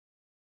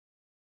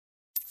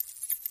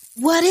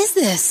What is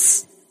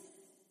this?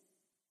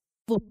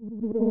 For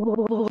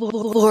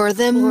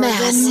the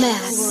mass.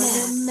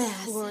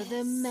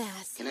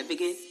 Can I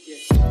begin?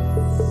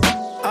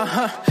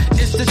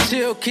 It's the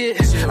chill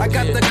kid. I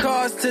got the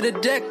cards to the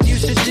deck you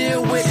should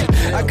deal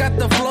with. I got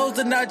the flows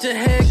and out your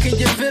head, can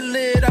you feel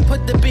it? I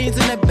put the beans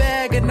in the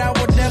bag and I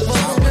would never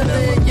spill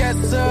it. Yes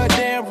sir,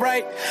 damn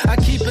right. I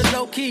keep it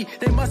low key.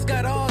 They must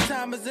got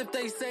Alzheimer's if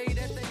they say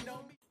that they know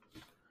me.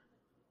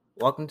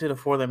 Welcome to the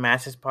For the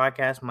Masses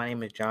podcast. My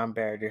name is John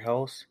Barrett, your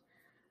host.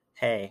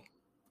 Hey,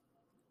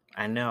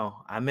 I know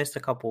I missed a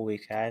couple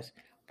weeks, guys,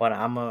 but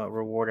I'm gonna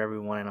reward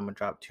everyone and I'm gonna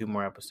drop 2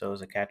 more episodes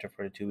to catch up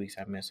for the 2 weeks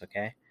I missed.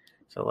 Okay,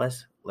 so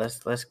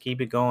let's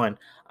keep it going.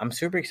 I'm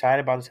super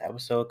excited about this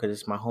episode because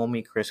it's my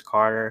homie Chris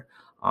Carter.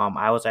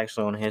 I was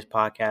actually on his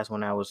podcast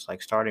when I was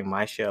like starting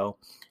my show,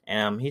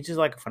 and he's just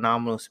like a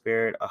phenomenal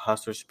spirit, a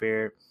hustler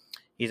spirit.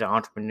 He's an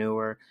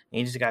entrepreneur, and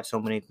he just got so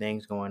many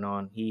things going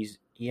on.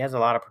 He has a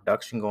lot of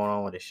production going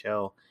on with the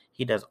show.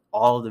 He does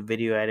all of the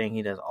video editing.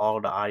 He does all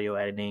of the audio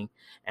editing.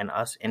 And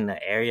us in the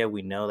area,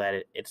 we know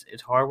that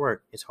it's hard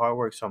work. It's hard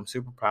work. So I'm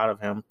super proud of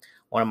him.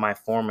 One of my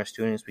former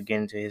students, we get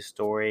into his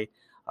story,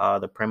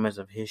 the premise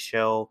of his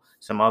show,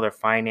 some other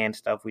finance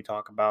stuff we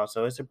talk about.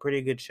 So it's a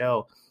pretty good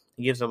show.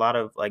 He gives a lot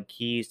of like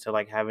keys to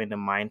like having the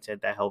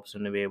mindset that helps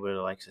him to be able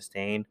to like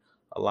sustain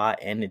a lot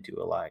and to do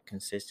a lot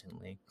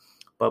consistently.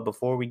 But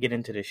before we get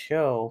into the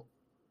show,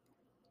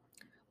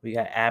 we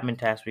got admin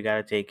tasks we got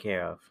to take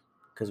care of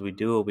because we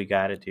do what we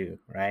got to do,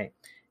 right?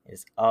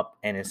 It's up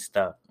and it's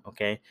stuck,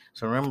 okay?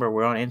 So remember,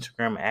 we're on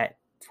Instagram at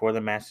For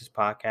the Masses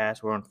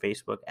Podcast. We're on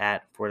Facebook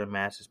at For the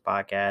Masses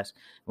Podcast.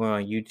 We're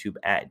on YouTube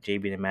at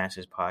JB The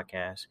Masses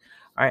Podcast.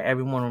 All right,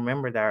 everyone,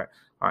 remember that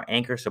our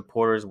Anchor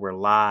supporters, we're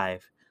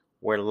live.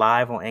 We're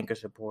live on Anchor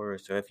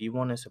supporters. So if you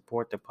want to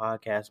support the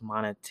podcast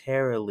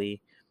monetarily,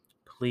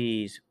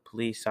 please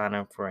sign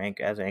up for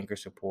Anchor as an Anchor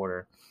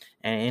supporter.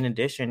 And in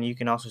addition, you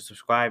can also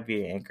subscribe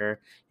via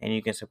Anchor, and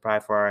you can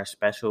subscribe for our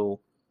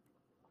special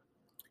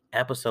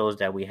episodes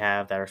that we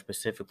have that are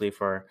specifically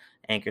for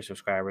Anchor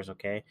subscribers,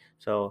 okay?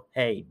 So,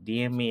 hey,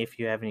 DM me if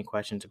you have any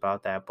questions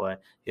about that,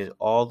 but is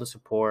all the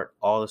support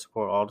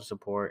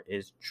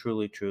is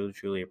truly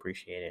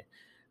appreciated.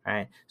 All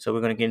right, so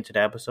we're going to get into the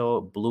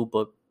episode. Blue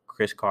Book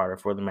Chris Carter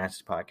for the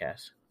Masses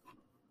Podcast.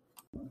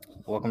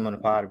 Welcome on the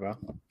pod, bro.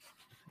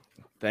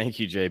 Thank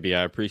you, JB.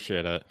 I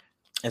appreciate it.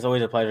 It's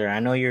always a pleasure. I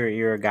know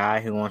you're a guy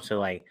who wants to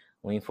like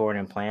lean forward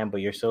and plan, but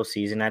you're so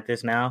seasoned at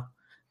this now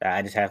that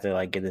I just have to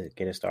like get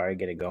it started,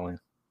 get it going.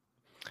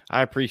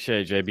 I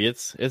appreciate it,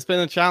 JB. It's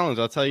been a challenge.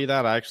 I'll tell you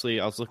that. I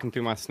was looking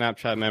through my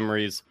Snapchat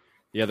memories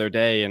the other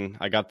day, and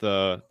I got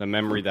the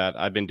memory that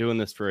I've been doing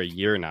this for a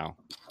year now.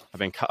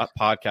 I've been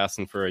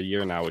podcasting for a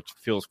year now, which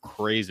feels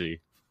crazy.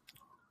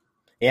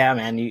 Yeah,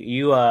 man.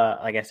 You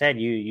like I said,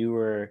 you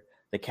were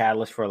the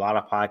catalyst for a lot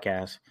of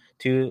podcasts.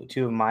 Two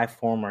of my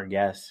former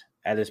guests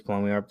at this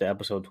point, we are up to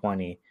episode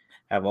 20,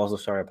 have also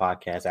started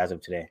podcasts as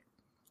of today.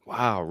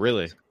 Wow,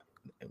 really?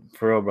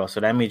 For real, bro. So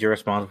that means you're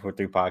responsible for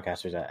 3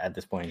 podcasters at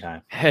this point in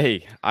time.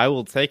 Hey, I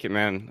will take it,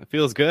 man. It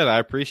feels good. I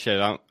appreciate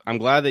it. I'm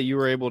glad that you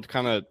were able to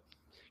kind of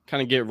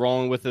get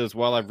rolling with it as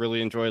well. I've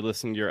really enjoyed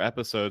listening to your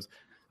episodes.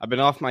 I've been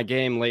off my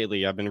game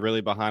lately. I've been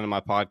really behind on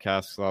my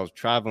podcast because I was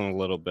traveling a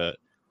little bit.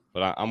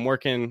 But I'm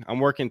working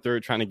through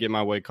it, trying to get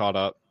my way caught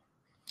up.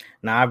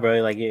 Nah,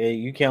 bro, like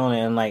you killing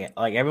it, and like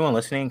everyone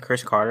listening,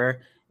 Chris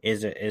Carter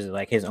is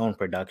like his own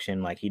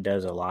production. Like he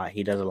does a lot.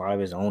 He does a lot of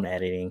his own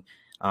editing,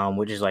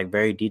 which is like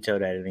very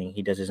detailed editing.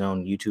 He does his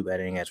own YouTube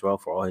editing as well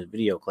for all his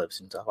video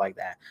clips and stuff like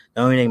that.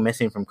 The only thing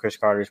missing from Chris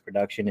Carter's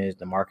production is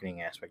the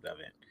marketing aspect of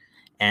it,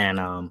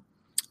 and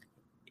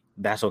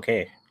that's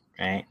okay,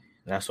 right?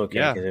 That's okay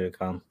because it'll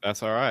come.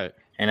 That's all right.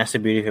 And that's the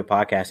beauty of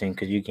podcasting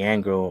because you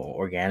can grow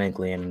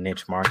organically in a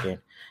niche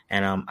market.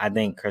 And I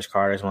think Chris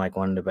Carter is like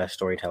one of the best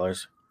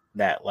storytellers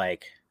that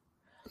like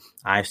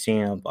I've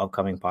seen of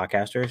upcoming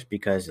podcasters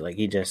because like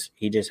he just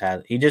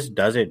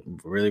does it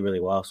really, really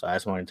well. So I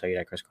just wanted to tell you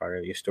that, Chris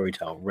Carter, you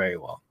storytell very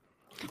well.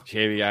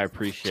 JB, I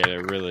appreciate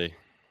it, really.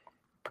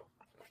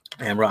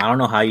 And bro, I don't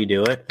know how you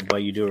do it,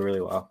 but you do it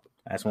really well.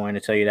 I just wanted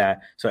to tell you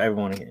that so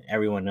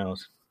everyone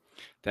knows.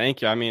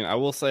 Thank you. I mean, I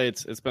will say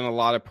it's been a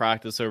lot of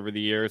practice over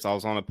the years. I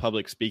was on a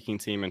public speaking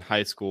team in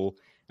high school,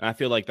 and I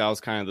feel like that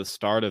was kind of the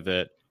start of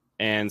it.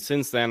 And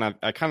since then,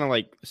 I kind of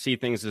like see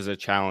things as a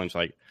challenge.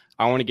 Like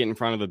I want to get in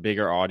front of a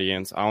bigger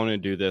audience. I want to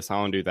do this. I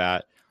want to do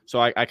that. So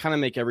I kind of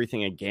make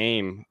everything a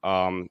game,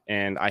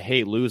 and I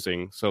hate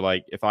losing. So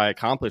like if I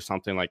accomplish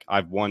something, like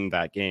I've won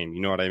that game.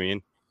 You know what I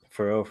mean?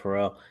 For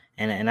real.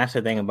 And that's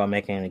the thing about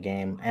making it a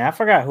game. And I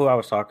forgot who I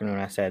was talking to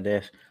when I said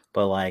this,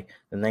 but like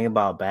the thing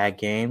about bad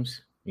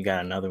games, you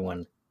got another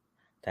one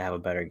to have a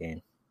better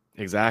game.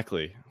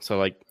 Exactly. So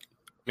like,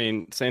 I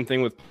mean, same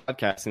thing with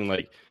podcasting.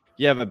 Like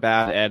you have a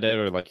bad edit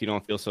or like you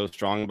don't feel so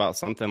strong about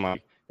something,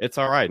 like it's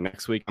all right.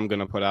 Next week, I'm going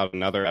to put out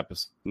another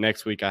episode.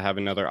 Next week, I have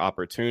another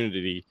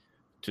opportunity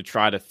to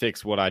try to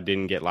fix what I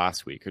didn't get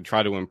last week or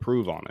try to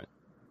improve on it.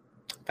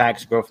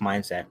 Facts, growth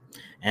mindset.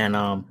 And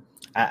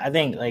I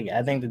think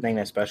the thing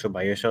that's special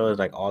about your show is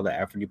like all the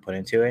effort you put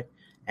into it.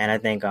 And I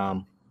think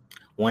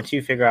once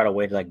you figure out a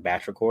way to like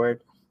batch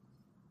record,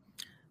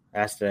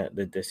 that's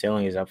the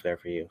ceiling is up there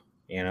for you.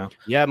 You know.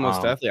 Yeah,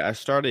 most definitely. I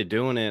started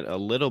doing it a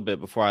little bit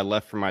before I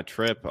left for my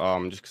trip,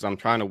 just because I'm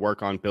trying to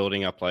work on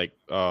building up like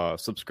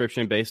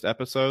subscription-based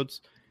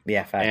episodes.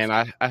 Yeah, facts. And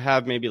I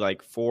have maybe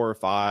like 4 or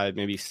 5,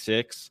 maybe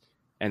 6,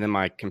 and then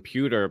my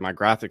computer, my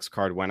graphics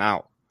card went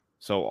out.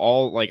 So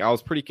I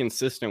was pretty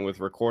consistent with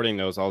recording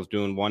those. I was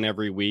doing one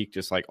every week,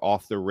 just like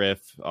off the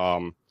riff.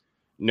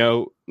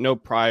 No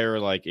prior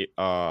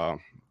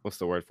what's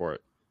the word for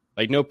it?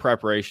 Like no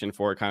preparation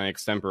for it, kind of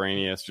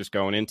extemporaneous, just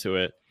going into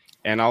it.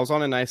 And I was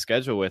on a nice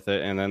schedule with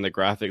it. And then the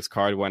graphics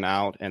card went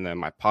out, and then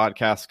my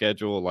podcast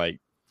schedule, like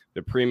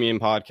the premium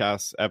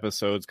podcast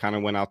episodes, kind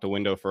of went out the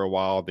window for a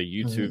while, the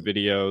YouTube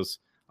videos.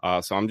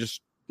 So I'm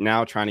just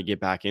now trying to get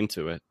back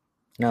into it.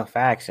 No,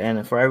 facts.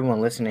 And for everyone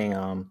listening,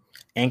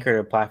 Anchor,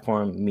 the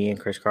platform me and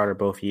Chris Carter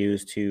both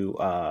use to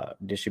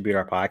distribute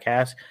our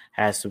podcast,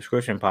 has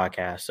subscription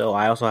podcasts. So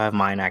I also have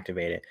mine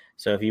activated.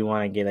 So if you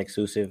want to get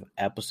exclusive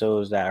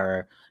episodes that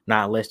are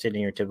not listed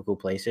in your typical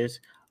places,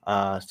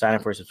 sign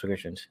up for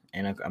subscriptions.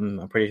 And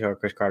I'm pretty sure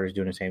Chris Carter is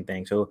doing the same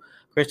thing. So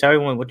Chris, tell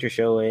everyone what your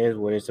show is,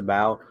 what it's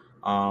about,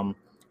 and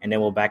then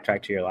we'll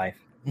backtrack to your life.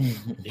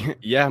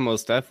 Yeah,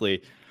 most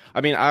definitely.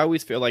 I mean, I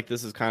always feel like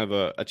this is kind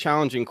of a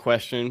challenging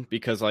question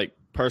because, like,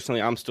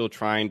 personally, I'm still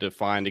trying to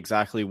find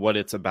exactly what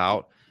it's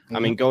about. I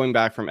mean, going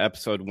back from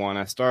episode 1,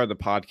 I started the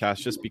podcast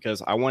just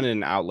because I wanted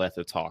an outlet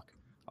to talk.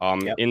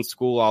 In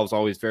school, I was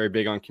always very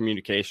big on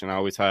communication. I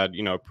always had,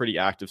 a pretty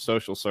active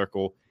social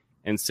circle.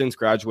 And since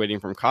graduating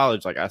from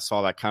college, like I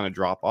saw that kind of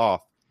drop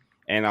off,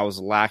 and I was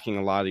lacking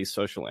a lot of these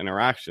social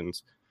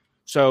interactions.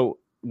 So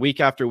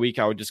week after week,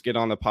 I would just get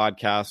on the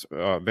podcast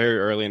very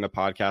early in the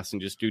podcast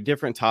and just do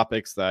different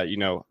topics that,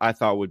 I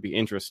thought would be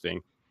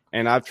interesting.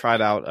 And I've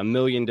tried out a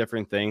million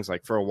different things.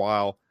 Like for a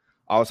while,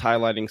 I was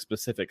highlighting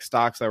specific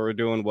stocks that were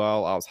doing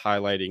well. I was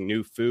highlighting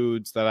new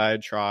foods that I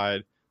had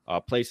tried,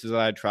 places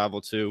that I had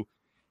traveled to.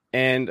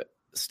 And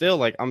still,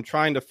 like, I'm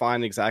trying to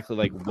find exactly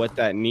like what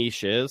that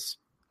niche is.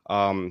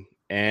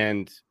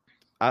 And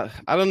I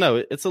don't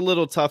know. It's a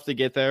little tough to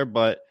get there,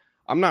 but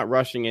I'm not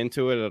rushing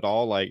into it at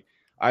all. Like,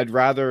 I'd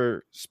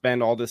rather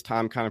spend all this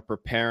time kind of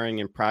preparing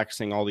and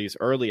practicing all these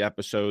early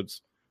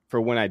episodes for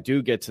when I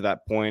do get to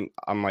that point.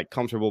 I'm like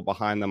comfortable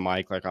behind the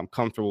mic. Like I'm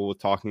comfortable with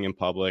talking in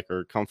public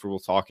or comfortable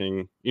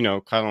talking,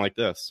 kind of like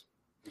this.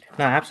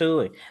 No,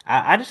 absolutely.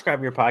 I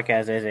describe your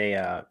podcast as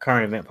a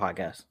current event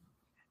podcast.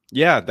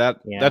 Yeah,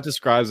 that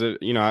describes it.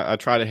 I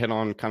try to hit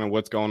on kind of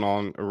what's going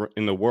on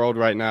in the world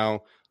right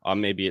now.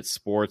 Maybe it's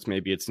sports,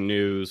 maybe it's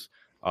news,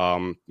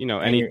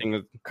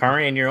 anything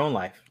current in your own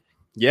life.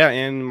 Yeah,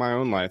 in my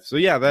own life. So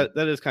yeah, that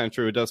is kind of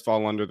true. It does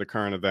fall under the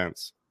current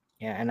events.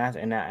 Yeah,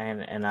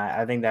 and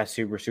I think that's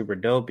super, super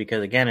dope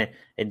because again,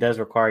 it does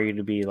require you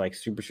to be like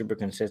super, super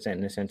consistent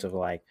in the sense of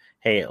like,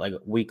 hey, like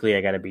weekly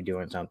I gotta be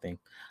doing something.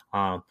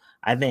 I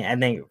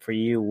think for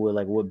you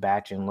what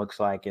batching looks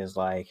like is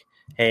like,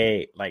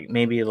 hey, like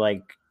maybe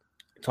like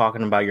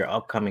talking about your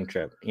upcoming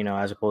trip,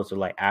 as opposed to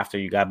like after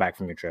you got back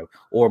from your trip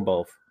or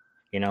both.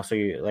 So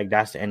you like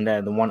that's and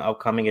then the one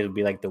upcoming is would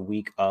be like the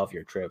week of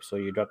your trip. So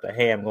you drop the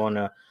hey, I'm going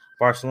to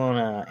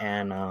Barcelona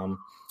and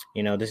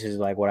this is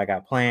like what I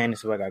got planned, this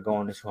is what I got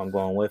going, this is who I'm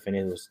going with, and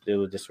it was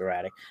just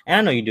erratic. And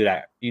I know you do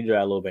that a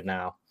little bit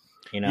now.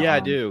 Yeah, I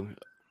do.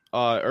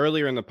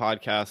 Earlier in the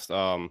podcast,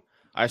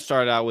 I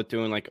started out with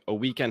doing like a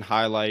weekend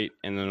highlight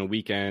and then a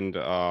weekend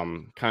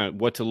kind of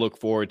what to look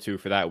forward to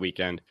for that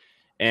weekend.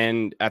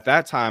 And at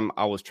that time,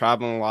 I was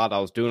traveling a lot. I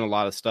was doing a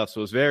lot of stuff. So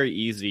it was very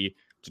easy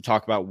to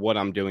talk about what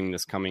I'm doing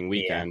this coming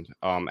weekend.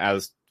 Yeah.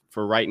 As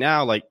for right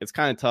now, like it's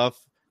kind of tough.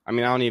 I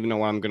mean, I don't even know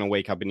what I'm going to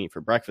wake up and eat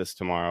for breakfast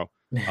tomorrow.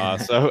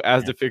 So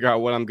as to figure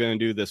out what I'm going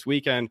to do this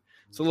weekend,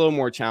 it's a little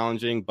more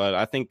challenging. But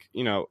I think,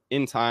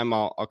 in time,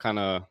 I'll kind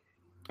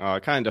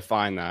of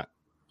define that.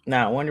 No,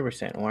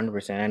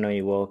 100%. I know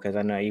you will because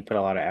I know you put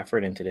a lot of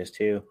effort into this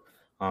too.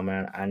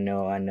 And I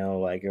know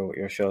like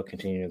your show will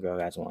continue to grow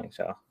as well.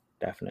 So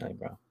definitely,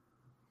 bro.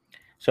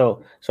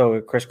 So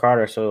Chris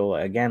Carter, so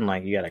again,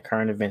 like you got a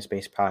current events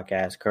based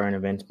podcast, current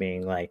events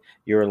being like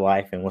your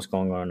life and what's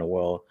going on in the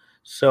world.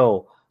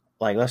 So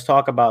like, let's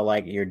talk about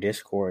like your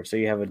Discord. So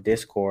you have a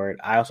Discord.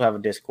 I also have a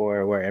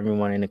Discord where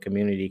everyone in the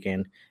community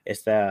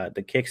it's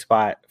the kick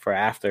spot for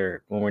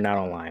after when we're not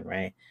online.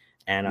 Right.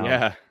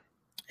 And,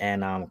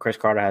 And Chris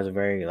Carter has a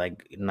very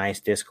like nice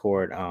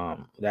Discord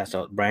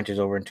that branches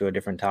over into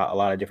a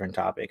lot of different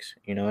topics,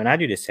 and I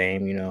do the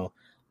same,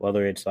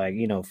 whether it's like,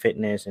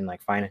 fitness and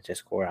like finance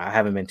Discord. I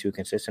haven't been too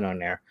consistent on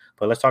there,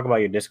 but let's talk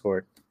about your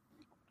Discord.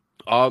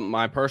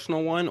 My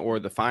personal one or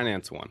the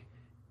finance one?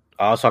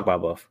 I'll talk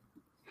about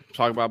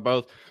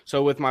both.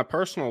 So with my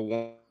personal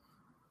one,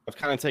 I've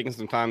kind of taken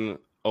some time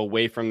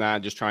away from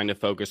that, just trying to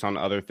focus on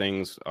other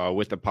things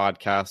with the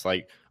podcast.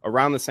 Like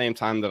around the same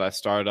time that I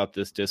started up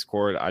this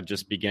Discord, I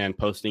just began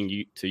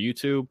posting to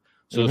YouTube.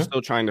 So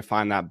still trying to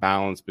find that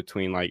balance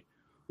between like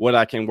what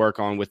I can work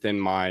on within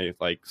my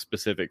like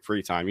specific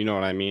free time. You know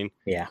what I mean?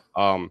 Yeah.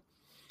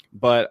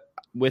 But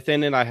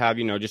within it, I have,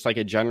 just like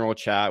a general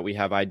chat. We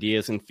have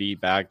ideas and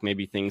feedback,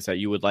 maybe things that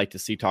you would like to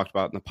see talked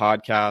about in the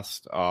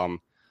podcast.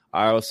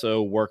 I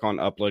also work on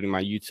uploading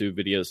my YouTube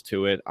videos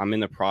to it. I'm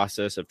in the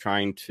process of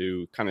trying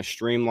to kind of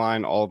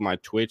streamline all of my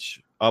Twitch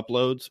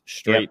uploads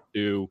straight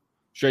to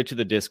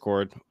the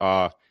Discord.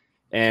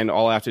 And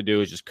all I have to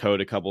do is just code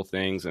a couple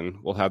things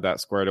and we'll have that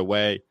squared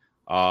away.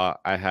 I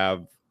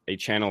have a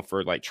channel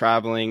for like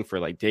traveling, for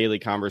like daily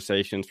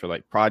conversations, for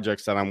like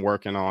projects that I'm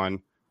working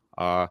on.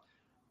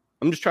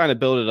 I'm just trying to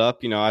build it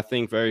up. I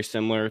think very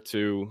similar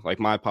to like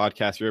my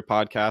podcast, your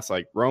podcast,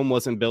 like Rome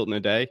wasn't built in a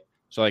day.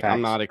 So like, facts.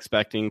 I'm not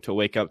expecting to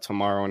wake up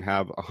tomorrow and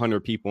have 100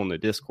 people in the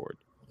Discord.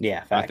 Yeah.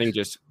 Facts. I think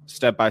just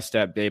step by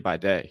step, day by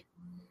day.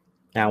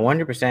 Now,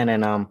 100%.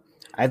 And,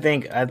 I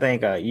think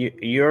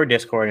your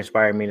Discord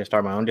inspired me to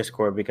start my own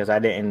Discord because I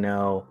didn't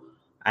know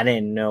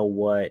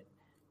what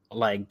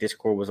like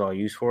Discord was all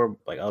used for,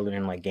 like other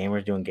than like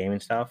gamers doing gaming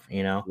stuff,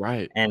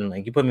 Right. And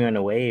like you put me on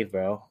the wave,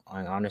 bro.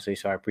 Like, honestly,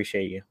 so I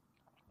appreciate you.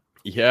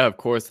 Yeah, of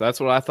course. That's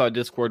what I thought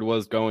Discord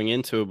was going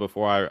into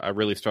before I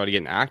really started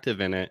getting active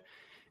in it.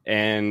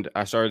 And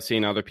I started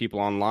seeing other people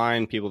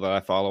online, people that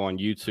I follow on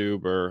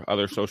YouTube or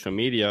other social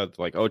media,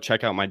 like, oh,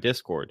 check out my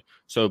Discord.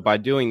 So by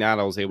doing that,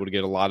 I was able to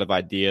get a lot of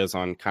ideas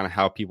on kind of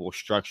how people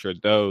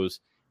structured those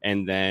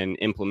and then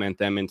implement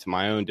them into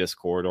my own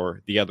Discord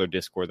or the other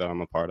Discord that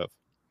I'm a part of.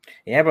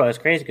 Yeah, bro, it's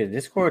crazy because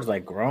Discord's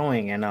like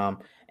growing and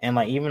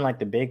like even like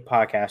the big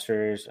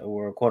podcasters who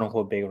are quote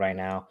unquote big right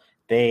now,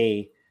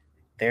 they're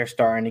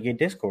starting to get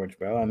Discords,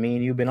 bro. I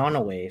mean, you've been on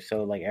the wave,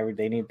 so like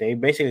they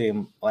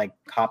basically like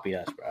copy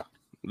us, bro.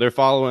 They're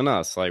following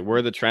us. Like,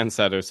 we're the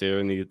trendsetters here.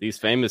 And these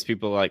famous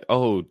people are like,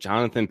 oh,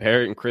 Jonathan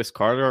Parrott and Chris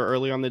Carter are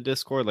early on the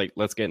Discord. Like,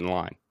 let's get in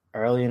line.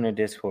 Early in the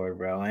Discord,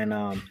 bro. And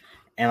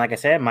like I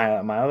said, my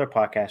other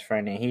podcast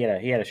friend, and he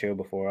had a show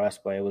before us,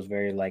 but it was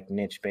very like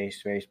niche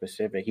based, very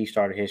specific. He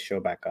started his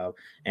show back up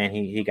and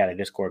he got a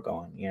Discord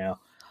going,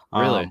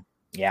 Really?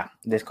 Yeah.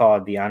 This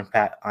called the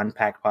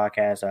Unpacked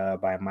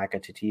Podcast by Micah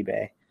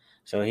Tatibe.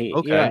 So you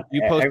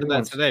posted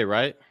that today,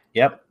 right?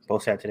 Yep.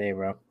 Posted that today,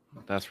 bro.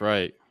 That's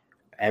right.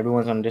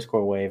 Everyone's on the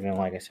Discord wave, and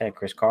like I said,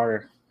 Chris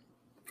Carter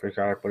put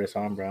us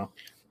on, bro.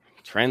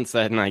 Trend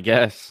setting, I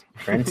guess.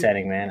 Trend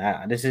setting,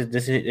 man.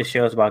 This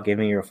show is about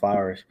giving your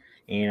flowers,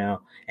 And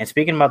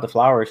speaking about the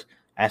flowers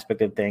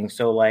aspect of things,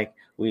 so like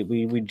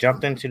we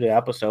jumped into the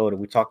episode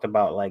and we talked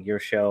about like your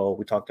show.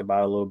 We talked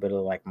about a little bit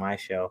of like my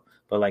show,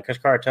 but like Chris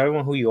Carter, tell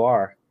everyone who you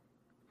are.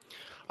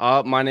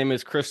 My name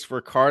is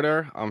Christopher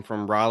Carter. I'm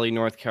from Raleigh,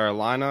 North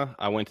Carolina.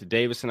 I went to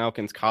Davis and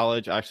Elkins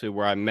College, actually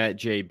where I met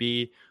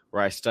JB,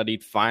 where I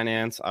studied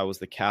finance. I was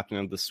the captain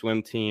of the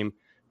swim team,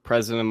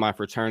 president of my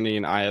fraternity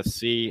in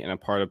IFC, and a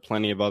part of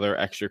plenty of other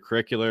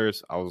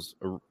extracurriculars. I was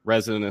a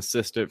resident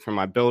assistant for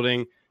my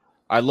building.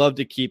 I love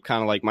to keep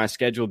kind of like my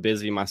schedule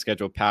busy, my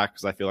schedule packed,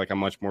 because I feel like I'm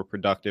much more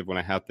productive when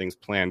I have things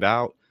planned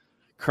out.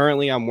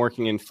 Currently, I'm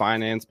working in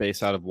finance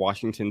based out of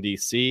Washington,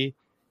 D.C.,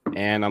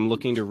 and I'm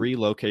looking to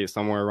relocate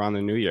somewhere around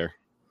the new year.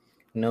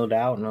 No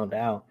doubt.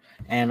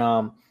 And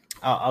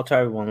I'll tell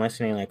everyone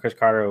listening, like Chris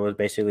Carter was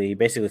basically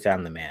said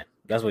I'm the man.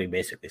 That's what he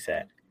basically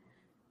said.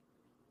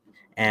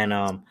 And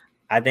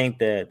I think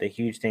the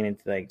huge thing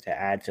to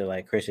add to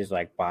like Chris's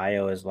like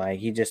bio is like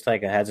he just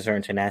like has a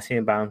certain tenacity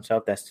about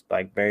himself that's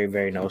like very,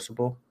 very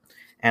noticeable.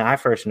 And I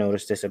first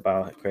noticed this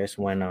about Chris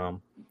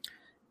when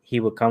he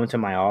would come to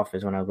my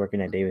office when I was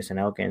working at Davis and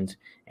Elkins,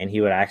 and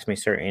he would ask me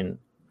certain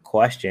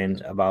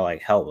questions about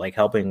like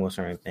helping with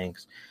certain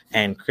things.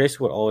 And Chris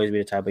would always be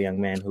the type of young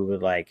man who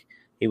would like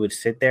he would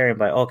sit there and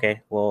be like,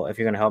 okay, well, if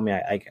you're gonna help me,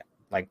 I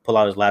like pull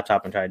out his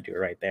laptop and try to do it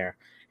right there.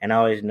 And I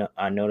always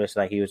noticed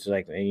like he was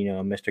like,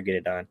 Mr. Get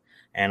It Done.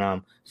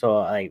 And so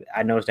like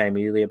I noticed that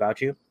immediately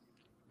about you.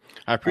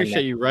 I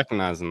appreciate you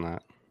recognizing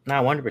that.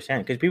 Not 100%,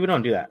 because people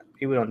don't do that.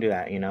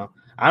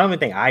 I don't even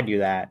think I do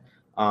that.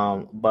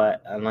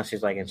 But unless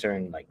it's like in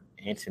certain like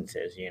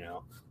instances,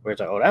 where it's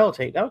like, oh, that'll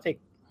take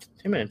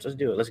 2 minutes. Let's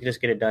do it. Let's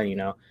just get it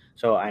done.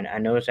 So I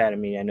noticed that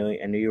in me. I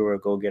knew you were a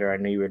go-getter. I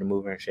knew you were the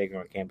mover and shaker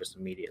on campus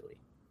immediately.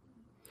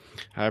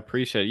 I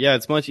appreciate it. Yeah,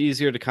 it's much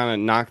easier to kind of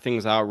knock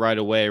things out right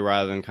away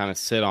rather than kind of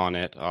sit on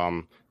it.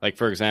 Like,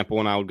 for example,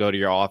 when I would go to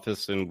your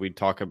office and we'd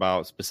talk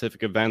about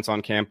specific events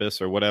on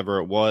campus or whatever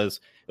it was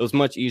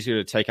much easier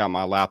to take out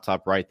my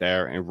laptop right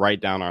there and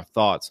write down our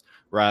thoughts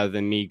rather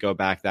than me go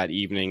back that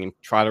evening and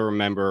try to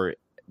remember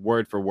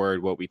word for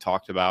word what we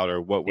talked about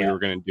or what we were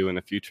going to do in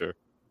the future.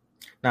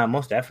 No,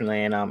 most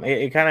definitely. And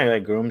it kind of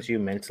like grooms you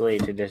mentally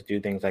to just do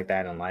things like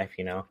that in life,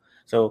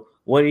 So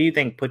what do you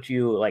think put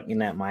you like in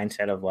that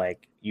mindset of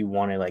like you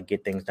want to like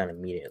get things done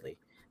immediately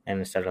and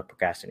instead of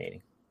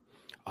procrastinating?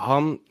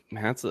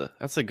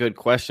 That's a good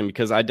question,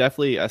 because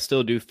I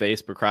still do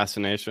face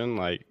procrastination.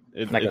 Like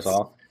us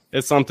all.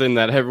 It's something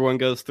that everyone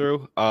goes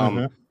through.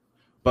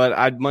 But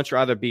I'd much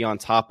rather be on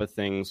top of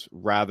things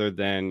rather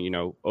than,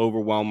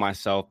 overwhelm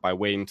myself by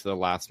waiting to the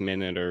last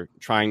minute or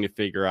trying to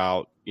figure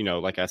out,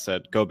 like I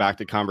said, go back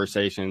to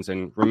conversations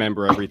and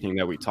remember everything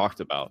that we talked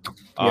about.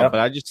 But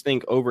I just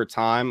think over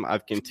time,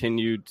 I've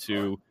continued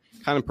to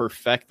kind of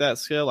perfect that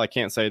skill. I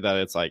can't say that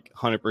it's like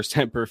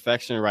 100%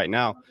 perfection right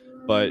now,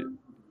 but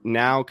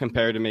now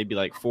compared to maybe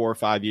like 4 or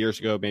 5 years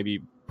ago,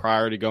 maybe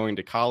prior to going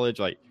to college,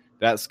 like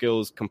that skill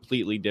is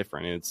completely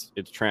different.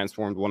 It's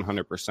transformed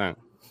 100%.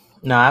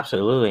 No,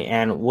 absolutely.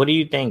 And what do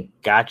you think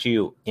got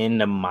you in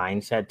the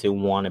mindset to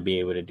want to be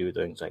able to do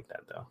things like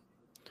that, though?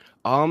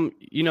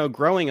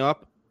 Growing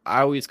up,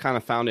 I always kind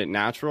of found it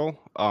natural.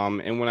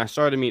 And when I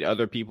started to meet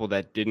other people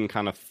that didn't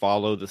kind of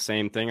follow the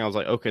same thing, I was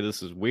like, okay,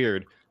 this is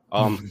weird.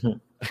 I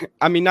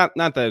mean, not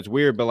that it's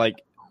weird, but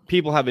like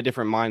people have a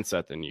different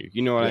mindset than you.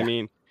 You know what I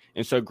mean?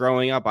 And so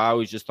growing up, I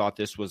always just thought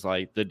this was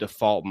like the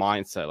default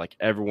mindset. Like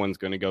everyone's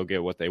going to go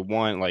get what they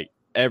want. Like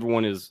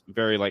everyone is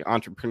very like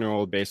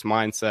entrepreneurial based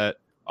mindset,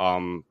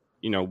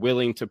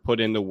 willing to put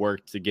in the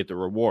work to get the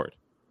reward.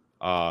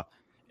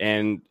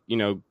 And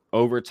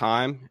over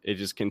time, it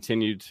just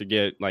continued to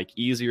get like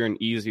easier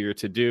and easier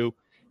to do.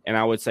 And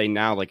I would say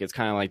now, like, it's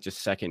kind of like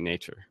just second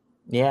nature.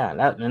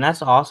 Yeah,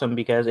 that's awesome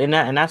because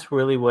that's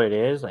really what it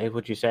is. Like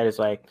what you said is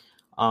like,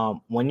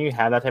 when you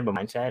have that type of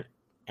mindset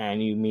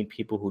and you meet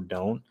people who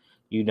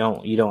you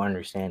don't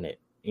understand it.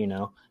 You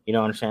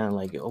don't understand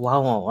like, why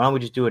don't we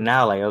just do it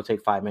now? Like it'll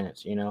take 5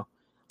 minutes.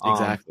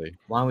 Exactly.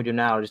 Why don't we do it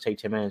now? It'll just take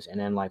 10 minutes, and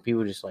then like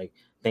people just like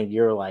think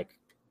you're like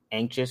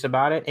anxious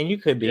about it, and you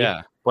could be,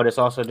 but it's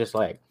also just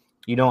like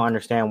you don't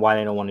understand why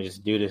they don't want to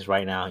just do this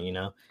right now.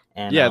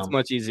 And it's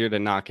much easier to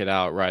knock it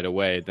out right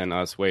away than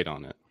us wait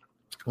on it.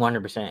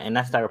 100%, and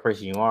that's the type of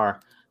person you are.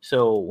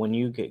 So when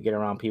you get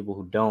around people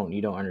who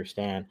you don't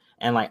understand,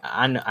 and like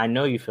I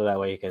know you feel that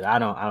way because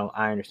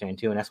I understand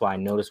too, and that's why I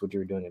noticed what you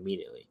were doing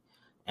immediately,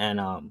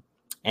 and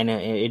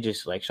it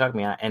just like shocked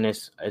me. And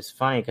it's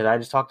funny because I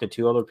just talked to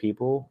 2 other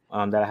people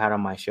that I had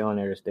on my show,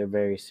 and they're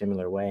very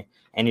similar way,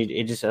 and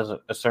it just has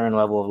a certain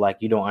level of like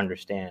you don't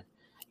understand,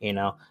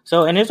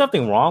 So and there's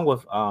nothing wrong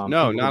with no, people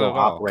not who don't at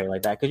all. operate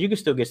like that because you can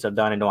still get stuff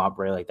done and don't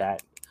operate like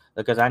that.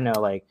 Because I know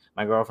like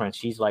my girlfriend,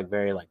 she's like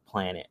very like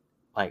plan it,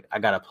 like I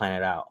gotta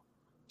plan it out.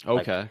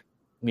 Okay.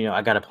 Like,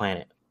 I got to plan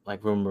it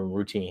like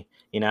routine,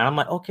 and I'm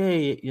like,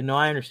 okay,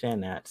 I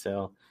understand that.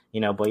 So,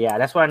 but yeah,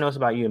 that's what I noticed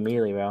about you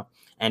immediately, bro.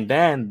 And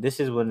then this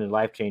is when the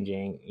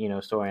life-changing,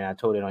 story, and I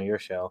told it on your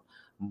show,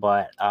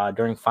 but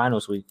during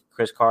finals week,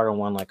 Chris Carter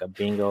won like a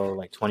bingo,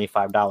 like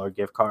 $25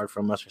 gift card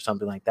from us or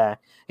something like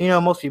that.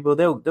 Most people,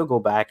 they'll go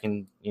back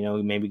and,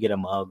 maybe get a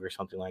mug or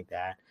something like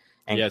that.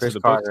 And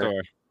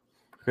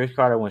Chris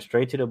Carter went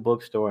straight to the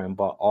bookstore and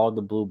bought all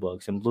the blue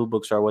books, and blue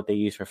books are what they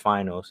use for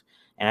finals.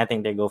 And I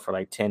think they go for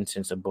like 10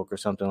 cents a book or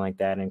something like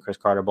that. And Chris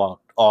Carter bought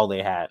all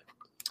they had.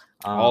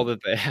 All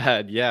that they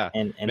had. Yeah.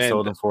 And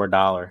sold them for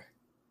 $1.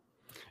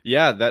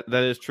 Yeah, that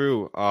is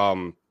true.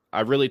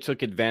 I really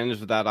took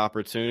advantage of that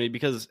opportunity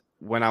because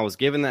when I was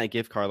given that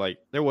gift card, like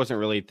there wasn't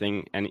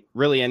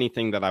really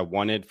anything that I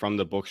wanted from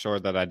the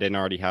bookstore that I didn't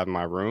already have in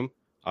my room,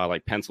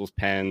 like pencils,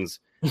 pens,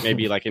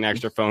 maybe like an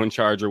extra phone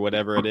charge or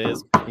whatever it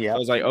is. Yeah. So I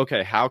was like,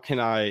 okay, how can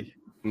I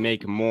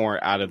make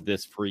more out of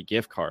this free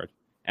gift card?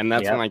 And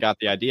that's when I got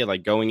the idea,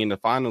 like going into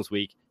finals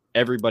week,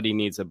 everybody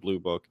needs a blue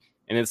book.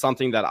 And it's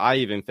something that I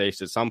even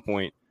faced at some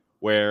point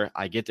where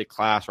I get to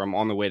class or I'm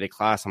on the way to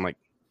class. I'm like,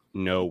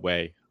 no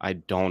way, I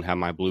don't have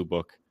my blue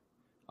book.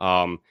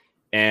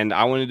 And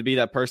I wanted to be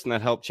that person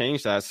that helped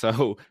change that.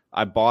 So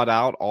I bought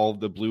out all of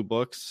the blue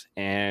books,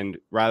 and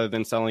rather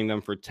than selling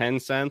them for 10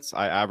 cents,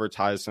 I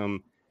advertised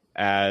them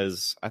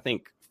as I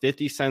think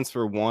 50 cents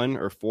for one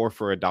or 4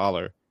 for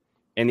 $1.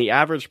 And the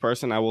average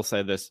person, I will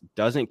say this,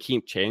 doesn't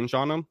keep change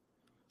on them.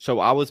 So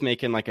I was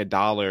making like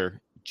 $1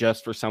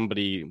 just for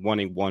somebody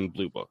wanting one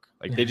blue book.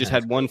 Like they just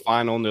had one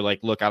final and they're like,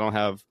 look, I don't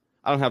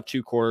have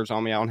 2 quarters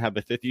on me. I don't have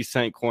a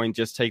 50-cent coin.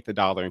 Just take the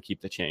 $1 and keep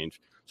the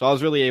change. So I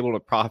was really able to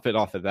profit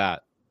off of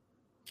that.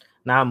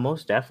 Nah,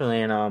 most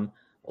definitely. And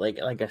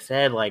like I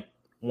said, like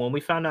when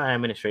we found out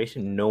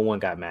administration, no one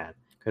got mad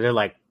because they're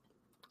like,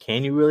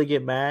 can you really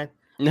get mad?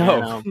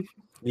 No, and,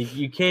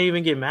 you can't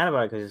even get mad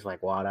about it because it's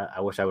like, wow, I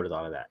wish I would have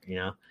thought of that,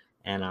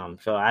 And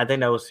so I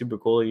think that was super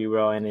cool of you,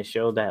 bro. And it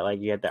showed that like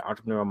you had that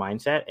entrepreneurial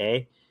mindset,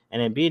 A, and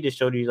then B, it just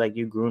showed you like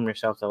you groomed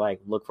yourself to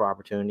like look for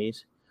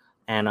opportunities.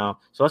 And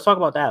so let's talk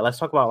about that. Let's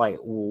talk about like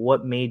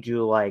what made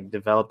you like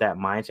develop that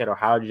mindset, or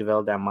how did you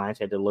develop that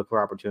mindset to look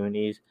for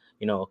opportunities?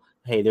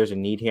 Hey, there's a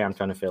need here. I'm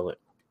trying to fill it.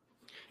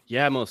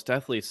 Yeah, most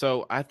definitely.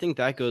 So I think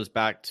that goes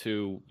back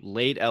to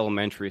late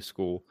elementary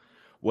school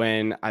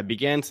when I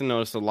began to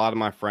notice a lot of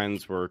my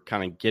friends were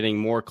kind of getting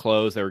more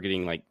clothes. They were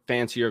getting like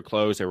fancier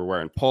clothes. They were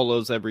wearing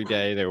polos every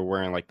day. They were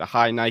wearing like the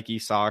high Nike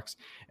socks.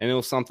 And it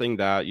was something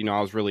that,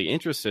 I was really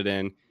interested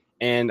in.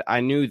 And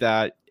I knew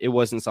that it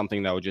wasn't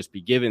something that would just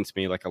be given to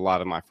me like a lot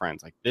of my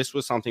friends. Like this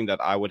was something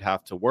that I would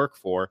have to work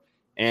for.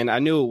 And I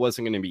knew it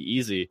wasn't going to be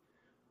easy.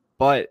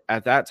 But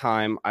at that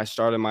time, I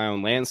started my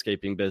own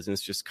landscaping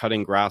business, just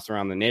cutting grass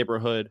around the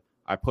neighborhood.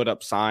 I put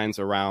up signs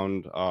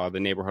around the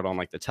neighborhood on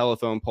like the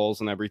telephone poles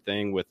and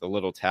everything with a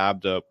little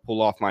tab to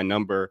pull off my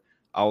number.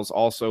 I was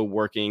also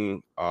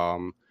working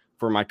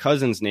for my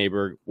cousin's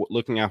neighbor,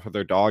 looking out for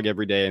their dog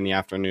every day in the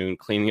afternoon,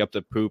 cleaning up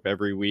the poop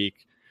every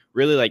week,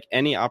 really like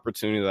any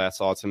opportunity that I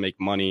saw to make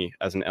money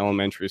as an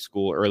elementary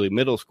school, early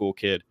middle school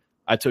kid,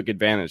 I took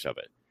advantage of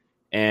it.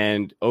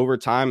 And over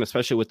time,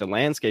 especially with the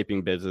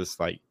landscaping business,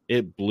 like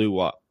it blew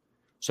up.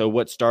 So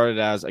what started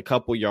as a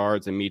couple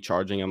yards and me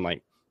charging them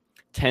like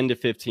 10 to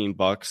 15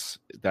 bucks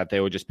that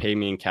they would just pay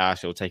me in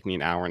cash. It would take me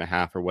an hour and a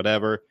half or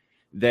whatever.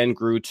 Then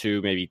grew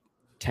to maybe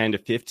 10 to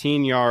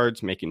 15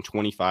 yards, making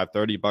 25,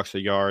 30 bucks a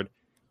yard,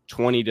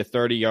 20 to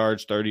 30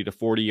 yards, 30 to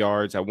 40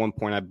 yards. At one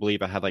point, I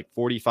believe I had like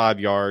 45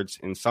 yards.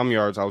 In some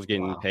yards, I was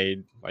getting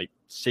paid like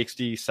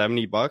 60,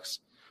 70 bucks.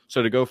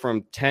 So to go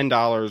from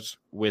 $10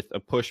 with a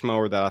push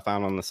mower that I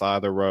found on the side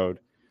of the road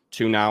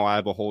to now I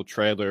have a whole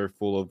trailer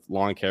full of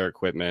lawn care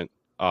equipment.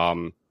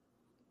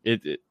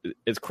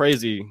 It's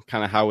crazy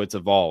kind of how it's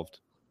evolved.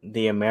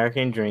 The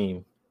American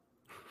dream.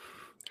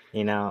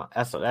 You know,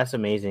 that's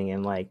amazing.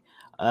 And like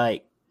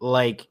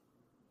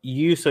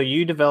you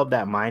developed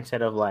that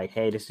mindset of like,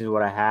 hey, this is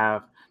what I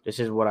have. This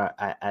is what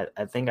I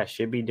think I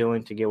should be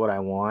doing to get what I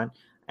want.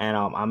 And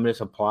I'm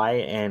just apply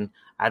it. And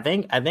I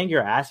think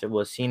your asset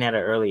was seen at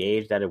an early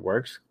age that it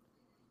works.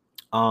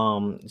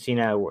 Seen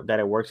that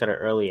it works at an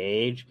early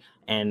age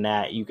and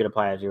that you could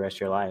apply it to the rest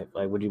of your life.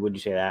 Like, would you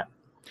say that?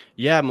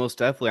 Yeah, most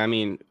definitely. I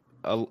mean,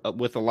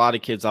 with a lot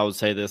of kids, I would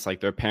say this, like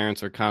their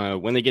parents are kind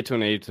of, when they get to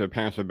an age, their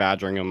parents are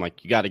badgering them,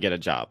 like, you got to get a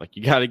job. Like,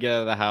 you got to get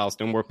out of the house.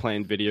 No more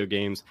playing video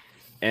games.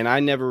 And I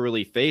never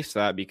really faced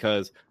that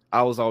because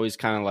I was always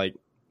kind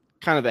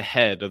of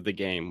ahead of the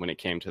game when it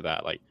came to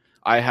that. Like,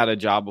 I had a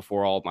job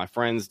before all of my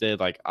friends did.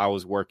 Like, I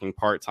was working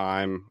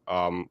part-time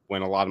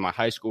when a lot of my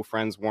high school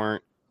friends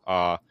weren't.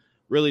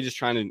 Really just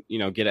trying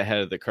to, get ahead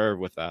of the curve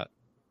with that.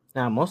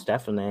 No, most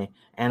definitely.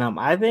 And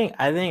I think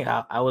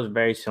I was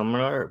very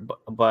similar,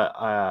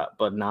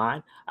 but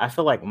not. I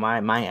feel like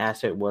my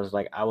asset was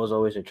like I was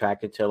always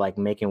attracted to like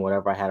making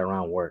whatever I had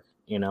around work,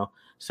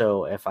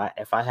 So if I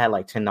had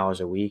like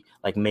 $10 a week,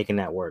 like making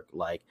that work,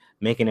 like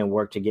making it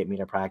work to get me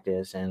to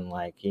practice, and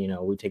like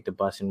we take the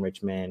bus in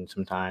Richmond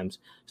sometimes.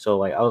 So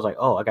like I was like,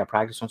 oh, I got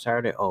practice on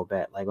Saturday. Oh,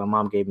 bet. Like my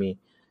mom gave me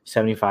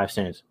 75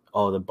 cents.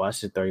 Oh, the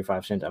bus is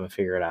 35 cents. I'm gonna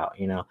figure it out,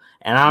 And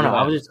I don't know.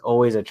 I was just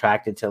always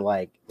attracted to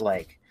like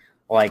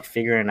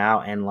figuring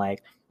out, and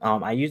like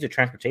I use a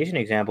transportation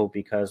example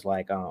because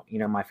like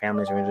my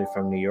family's originally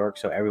from New York,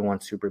 so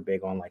everyone's super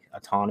big on like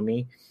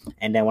autonomy.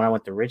 And then when I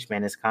went to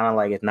Richmond, it's kind of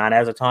like it's not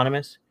as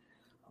autonomous,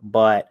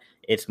 but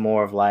it's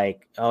more of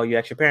like, oh, you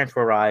ask your parents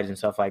for rides and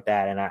stuff like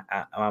that.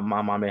 And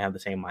my mom didn't have the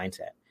same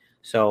mindset,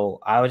 so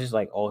I was just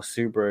like, oh,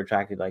 super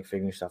attracted, like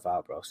figuring stuff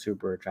out, bro.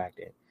 Super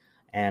attracted,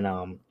 and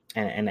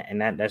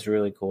that's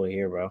really cool to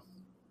hear, bro.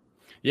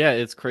 Yeah,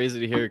 it's crazy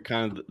to hear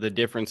kind of the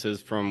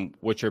differences from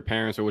what your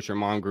parents or what your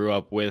mom grew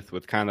up with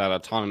kind of that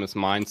autonomous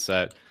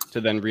mindset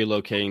to then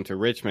relocating to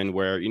Richmond,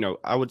 where,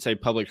 I would say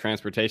public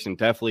transportation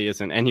definitely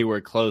isn't anywhere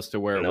close to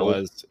where it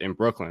was in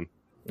Brooklyn.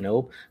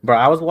 Nope. Bro,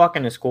 I was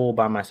walking to school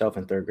by myself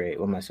in third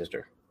grade with my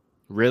sister.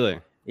 Really?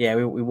 Yeah,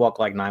 we walked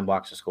like 9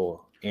 blocks to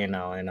school, and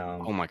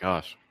oh my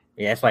gosh.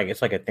 Yeah, it's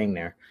like a thing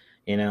there,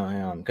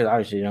 because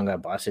obviously you don't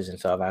got buses and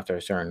stuff after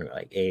a certain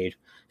like age.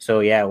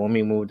 So yeah, when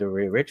we moved to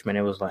Richmond,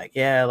 it was like,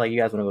 yeah, like you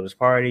guys want to go to this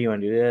party, you want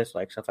to do this,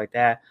 like stuff like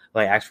that.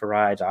 Like ask for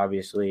rides,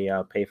 obviously,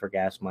 pay for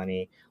gas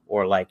money,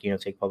 or like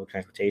take public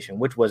transportation,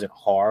 which wasn't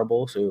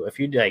horrible. So if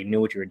you like knew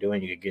what you were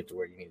doing, you could get to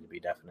where you need to be,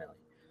 definitely.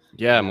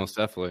 Yeah, most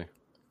definitely.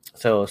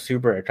 So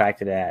super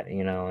attracted to that,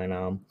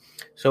 and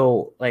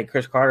so like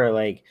Chris Carter,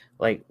 like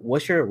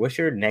what's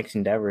your next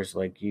endeavors?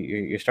 Like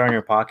you're starting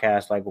your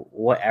podcast. Like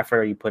what effort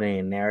are you putting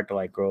in there to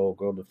like grow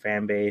the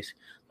fan base?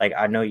 Like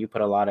I know you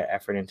put a lot of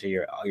effort into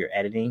your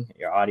editing,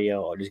 your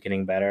audio, or just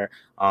getting better.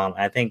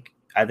 I think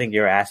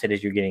your asset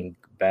is you're getting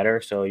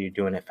better, so you're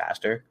doing it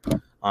faster.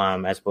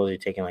 As opposed to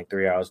taking like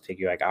 3 hours, take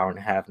you like hour and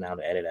a half now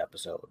to edit an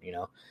episode,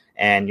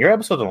 And your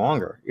episodes are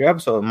longer. Your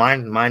episode,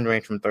 mine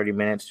range from 30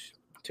 minutes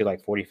to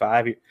like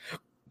 45.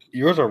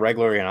 Yours are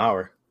regularly an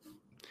hour.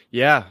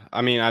 Yeah,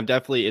 I mean,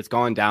 it's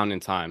gone down in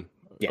time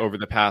over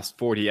the past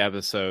 40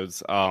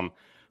 episodes.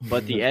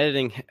 But the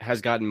editing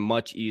has gotten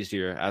much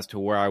easier as to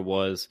where I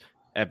was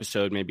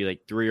episode maybe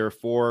like 3 or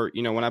 4.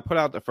 When I put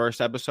out the first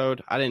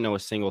episode, I didn't know a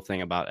single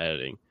thing about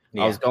editing.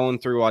 Yeah. I was going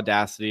through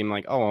Audacity. I'm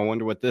like, oh, I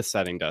wonder what this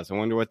setting does. I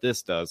wonder what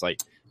this does. Like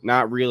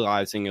not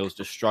realizing it was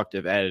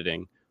destructive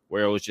editing,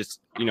 where it was just,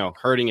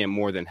 hurting it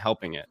more than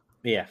helping it.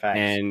 Yeah, facts.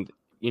 And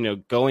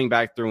going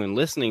back through and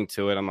listening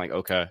to it, I'm like,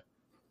 okay,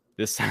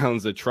 this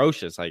sounds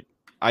atrocious. Like,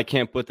 I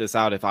can't put this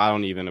out if I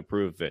don't even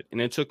approve of it. And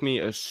it took me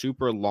a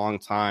super long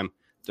time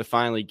to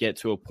finally get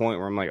to a point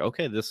where I'm like,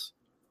 okay, this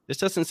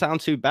doesn't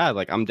sound too bad.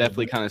 Like, I'm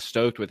definitely kind of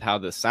stoked with how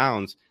this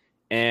sounds.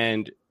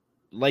 And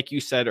like you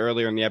said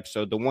earlier in the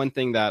episode, the one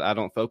thing that I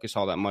don't focus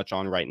all that much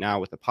on right now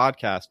with the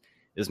podcast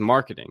is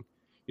marketing.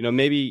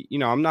 Maybe,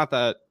 I'm not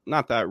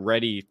that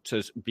ready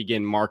to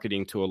begin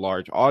marketing to a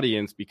large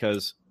audience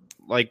because,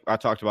 like I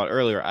talked about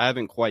earlier, I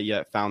haven't quite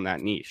yet found that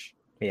niche.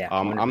 Yeah,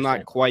 I'm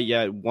not quite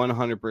yet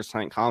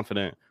 100%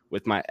 confident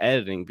with my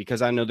editing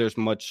because I know there's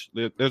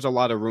a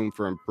lot of room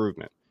for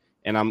improvement,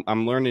 and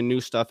I'm learning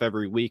new stuff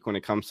every week when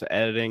it comes to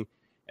editing.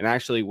 And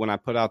actually, when I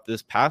put out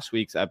this past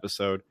week's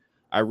episode,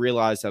 I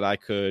realized that I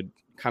could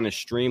kind of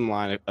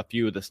streamline a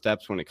few of the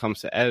steps when it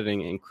comes to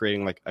editing and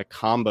creating like a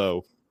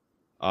combo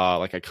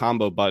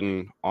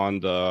button on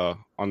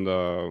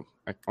the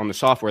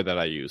software that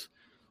I use.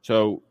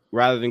 So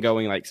rather than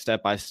going like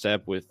step by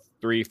step with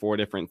 3-4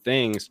 different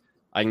things,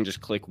 I can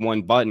just click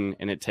one button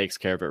and it takes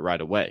care of it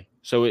right away.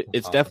 So it's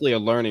awesome. definitely a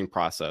learning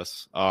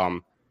process.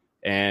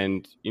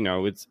 And you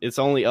know, it's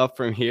only up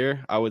from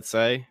here, I would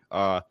say.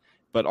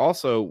 But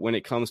also when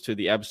it comes to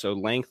the episode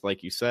length,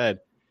 like you said,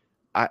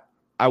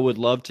 I would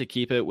love to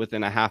keep it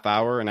within a half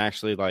hour. And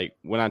actually, like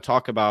when I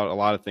talk about a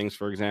lot of things,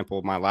 for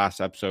example, my last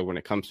episode, when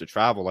it comes to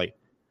travel, like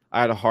I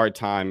had a hard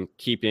time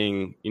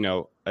keeping, you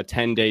know, a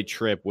 10-day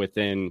trip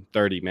within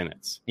 30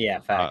 minutes.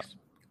 Yeah, facts.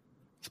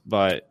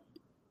 But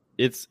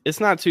it's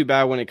not too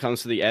bad when it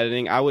comes to the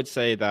editing. I would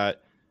say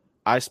that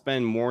I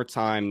spend more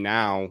time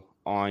now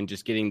on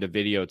just getting the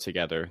video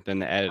together than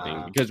the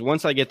editing, because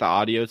once I get the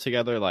audio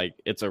together, like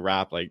it's a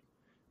wrap. Like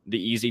the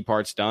easy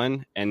part's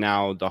done, and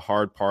now the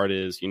hard part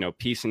is, you know,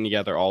 piecing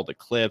together all the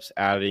clips,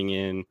 adding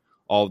in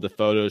all of the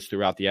photos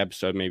throughout the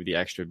episode, maybe the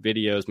extra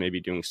videos,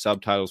 maybe doing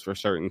subtitles for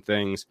certain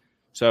things.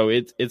 So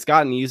it's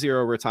gotten easier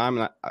over time,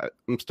 and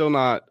I'm still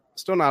not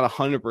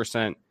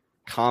 100%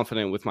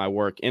 confident with my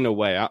work in a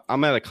way.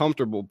 I'm at a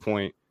comfortable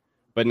point,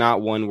 but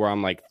not one where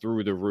I'm like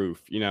through the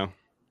roof, you know?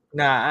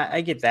 Nah,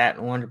 I get that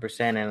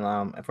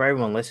 100%. And for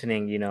everyone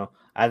listening, you know,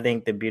 I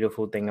think the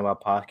beautiful thing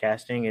about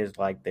podcasting is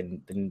like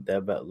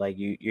the like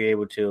you're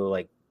able to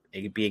like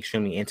be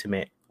extremely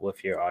intimate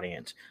with your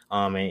audience.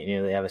 And you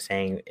know, they have a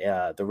saying,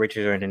 the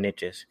riches are in the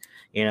niches,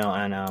 you know.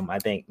 And I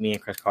think me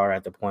and Chris Carter are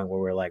at the point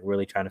where we're like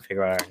really trying to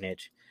figure out our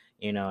niche,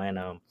 you know. And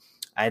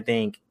I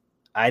think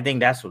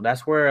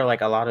that's where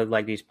like a lot of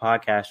like these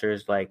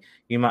podcasters, like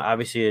you might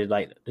obviously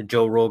like the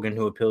Joe Rogan,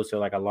 who appeals to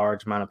like a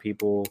large amount of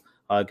people,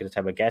 the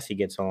type of guests he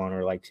gets on,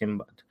 or like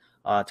Tom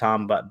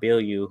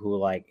Bilyeu, who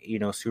like, you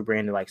know, super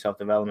into like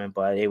self-development,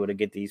 but able to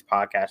get these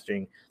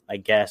podcasting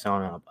like guests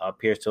on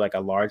appears to like a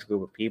large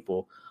group of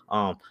people.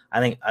 I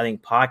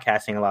think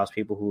podcasting allows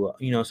people who,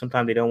 you know,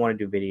 sometimes they don't want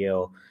to do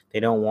video, they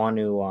don't want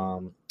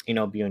to you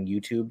know, be on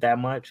YouTube that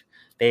much.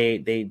 They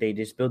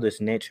just build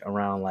this niche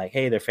around like,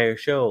 hey, their favorite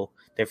show,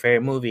 their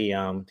favorite movie,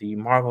 the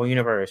Marvel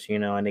universe, you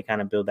know, and they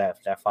kind of build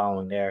that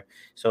following there.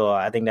 So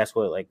I think that's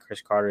what like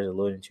Chris Carter is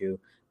alluding to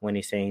when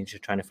he's saying he's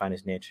just trying to find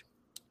his niche.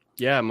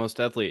 Yeah, most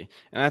definitely.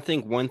 And I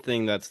think one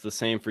thing that's the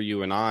same for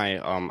you and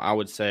I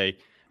would say,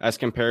 as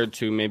compared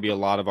to maybe a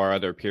lot of our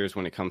other peers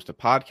when it comes to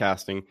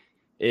podcasting,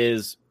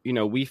 is, you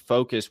know, we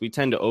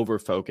tend to over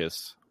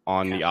focus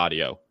on the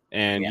audio.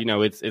 And, you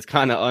know, it's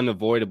kind of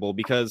unavoidable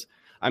because,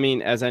 I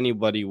mean, as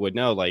anybody would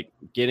know, like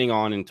getting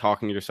on and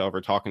talking to yourself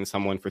or talking to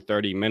someone for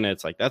 30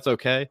 minutes, like that's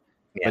okay.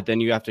 Yeah. But then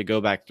you have to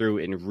go back through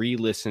and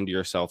re-listen to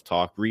yourself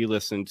talk,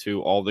 re-listen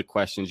to all the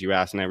questions you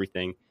ask and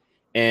everything.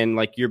 And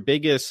like your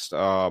biggest,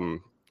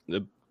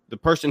 the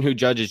person who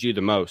judges you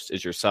the most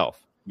is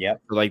yourself. Yeah.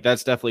 So like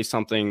that's definitely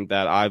something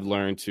that I've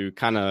learned to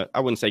kind of, I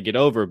wouldn't say get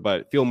over,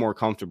 but feel more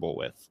comfortable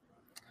with.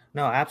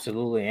 No,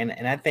 absolutely.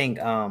 And I think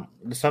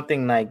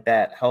something like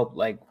that helped,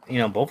 like, you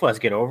know, both of us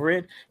get over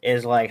it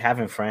is like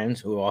having friends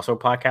who are also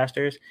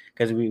podcasters,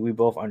 because we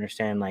both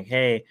understand like,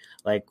 hey,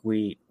 like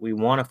we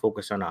want to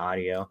focus on the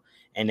audio.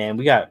 And then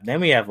we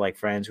have like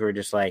friends who are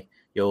just like,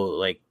 yo,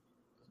 like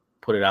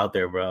put it out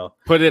there, bro.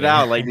 Put it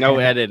out, like no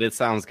edit. It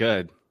sounds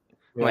good.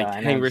 Yeah,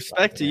 like, hey,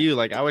 respect to you.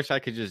 Like, I wish I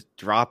could just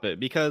drop it,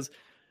 because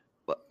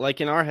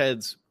like in our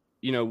heads,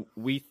 you know,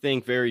 we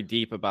think very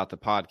deep about the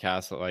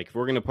podcast. Like if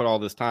we're going to put all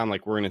this time,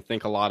 like we're going to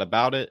think a lot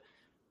about it.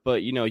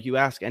 But, you know, you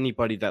ask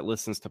anybody that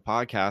listens to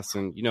podcasts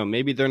and, you know,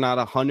 maybe they're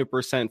not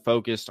 100%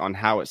 focused on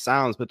how it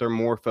sounds, but they're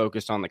more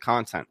focused on the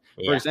content.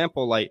 Yeah. For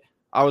example, like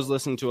I was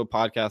listening to a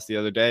podcast the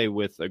other day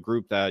with a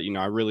group that, you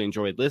know, I really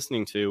enjoyed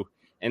listening to,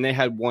 and they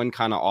had one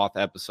kind of off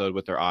episode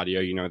with their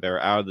audio. You know, they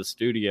were out of the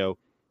studio,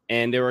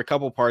 and there were a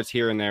couple parts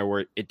here and there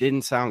where it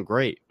didn't sound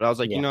great. But I was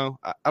like, you know,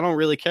 I don't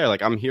really care.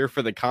 Like, I'm here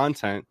for the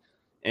content.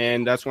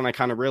 And that's when I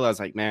kind of realized,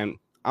 like, man,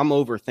 I'm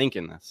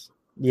overthinking this.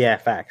 Yeah,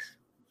 facts.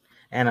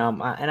 And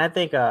I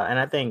think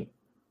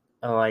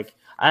like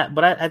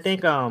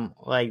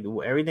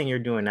everything you're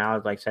doing now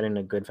is like setting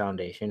a good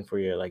foundation for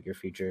your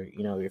future,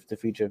 you know, the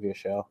future of your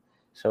show.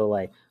 So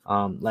like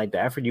the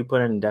effort you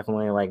put in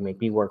definitely like make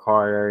me work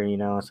harder, you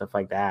know, and stuff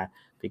like that,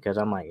 because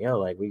I'm like, yo,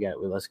 like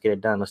let's get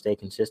it done. Let's stay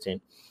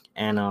consistent.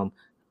 And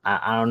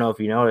I don't know if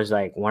you noticed,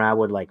 like when I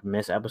would like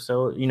miss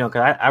episodes, you know,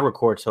 because I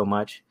record so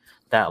much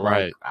that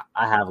like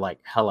I have like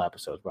hella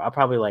episodes, but I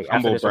probably like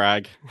humble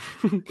brag.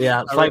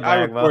 Yeah, it's like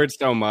I record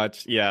so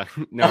much. Yeah,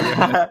 no.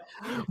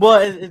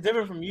 Well, it's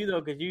different from you though,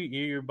 because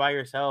you're by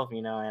yourself,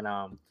 you know, and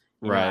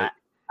you know,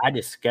 I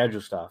just schedule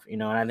stuff, you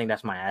know, and I think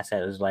that's my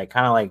asset. Is like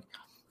kind of like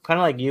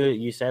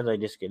you said, like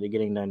just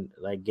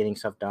getting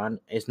stuff done.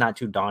 It's not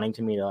too daunting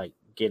to me to like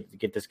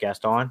get this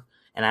guest on,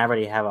 and I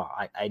already have an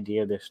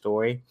idea of their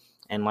story.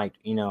 And like,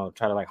 you know,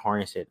 try to like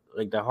harness it.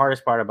 Like the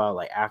hardest part about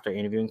like after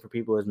interviewing for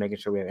people is making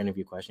sure we have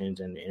interview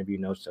questions and interview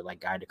notes to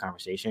like guide the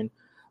conversation,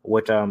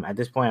 which at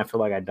this point I feel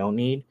like I don't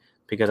need,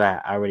 because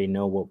I already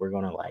know what we're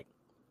gonna like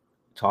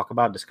talk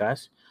about,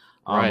 discuss.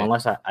 Right.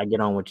 Unless I get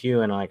on with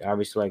you and like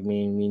obviously like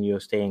me and you'll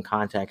stay in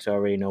contact, so I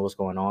already know what's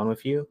going on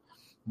with you.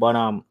 But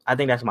I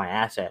think that's my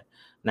asset.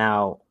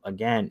 Now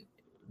again,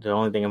 the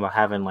only thing about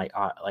having like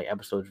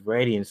episodes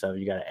ready and stuff,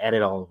 you got to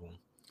edit all of them,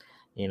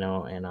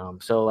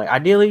 and so like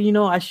ideally,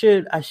 I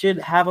should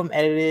have them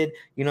edited,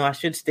 I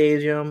should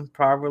stage them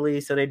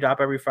properly so they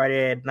drop every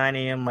Friday at 9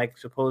 a.m. like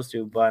supposed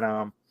to, but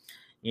I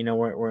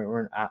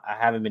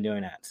haven't been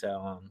doing that,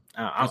 so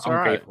It's all I'm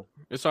right. grateful.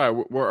 It's all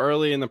right. We're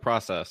early in the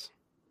process.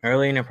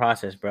 Early in the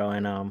process, bro,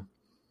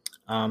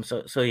 and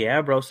so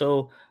yeah, bro.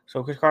 So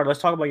Chris Carter,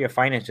 let's talk about your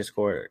finance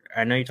Discord.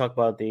 I know you talked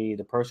about the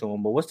personal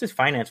one, but what's this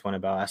finance one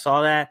about? I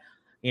saw that.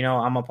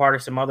 I'm a part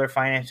of some other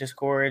finance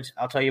Discords.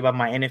 I'll tell you about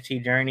my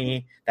NFT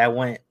journey that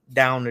went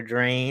down the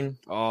drain.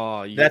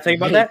 Oh, Did I tell you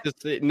about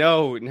that?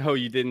 No,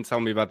 you didn't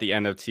tell me about the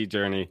NFT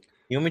journey.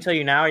 You want me to tell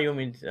you now, or you want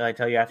me to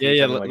tell you after? Yeah, you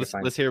yeah. tell me about your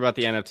finance? Let's hear about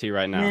the NFT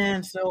right now.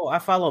 Man, so I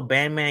follow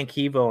Bandman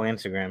Kivo on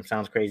Instagram.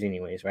 Sounds crazy,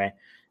 anyways, right?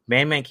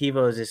 Bandman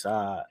Kivo is this.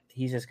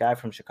 He's this guy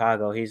from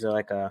Chicago. He's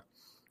like a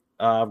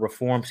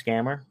reform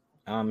scammer.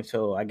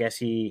 So I guess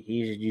he's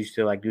used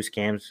to like do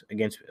scams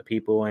against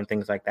people and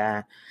things like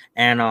that.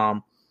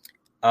 And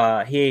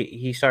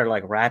he started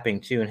like rapping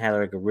too and had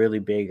like a really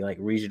big like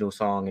regional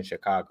song in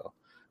Chicago,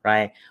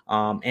 right?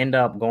 End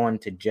up going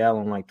to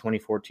jail in like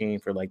 2014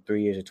 for like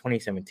 3 years. In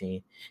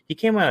 2017 he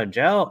came out of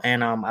jail,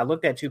 and I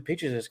looked at 2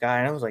 pictures of this guy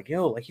and I was like,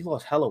 yo, like he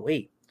lost hella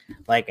weight.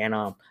 Like, and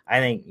I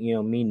think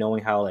me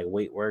knowing how like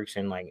weight works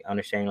and like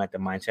understanding like the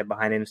mindset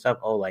behind it and stuff,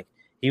 like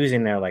he was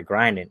in there like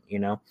grinding,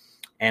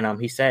 and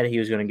he said he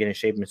was going to get in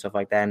shape and stuff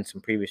like that in some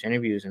previous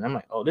interviews, and I'm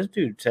like, oh, this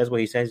dude says what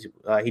he says,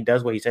 he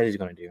does what he says he's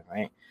going to do,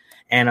 right?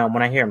 And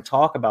when I hear him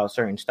talk about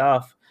certain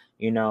stuff,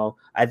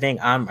 I think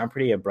I'm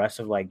pretty abreast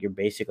of like your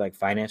basic like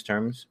finance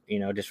terms,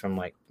 just from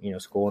like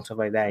school and stuff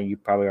like that. And you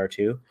probably are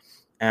too.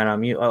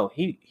 And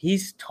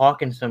he's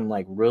talking some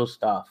like real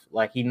stuff,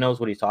 like he knows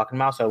what he's talking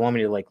about. So I want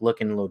me to like look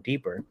in a little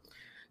deeper.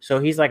 So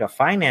he's like a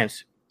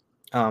finance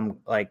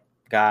like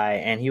guy,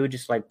 and he would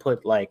just like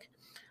put like,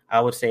 I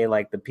would say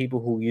like the people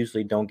who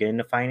usually don't get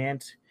into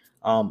finance,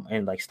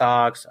 and like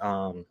stocks,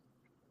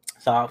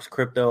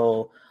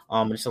 crypto,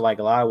 just like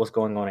a lot of what's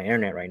going on the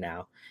internet right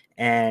now.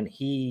 And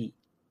he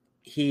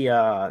made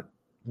an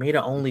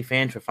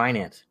OnlyFans for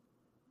finance.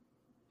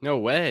 No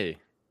way.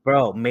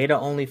 Bro, made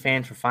an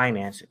OnlyFans for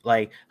finance,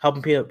 like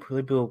helping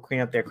people clean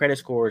up their credit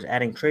scores,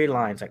 adding trade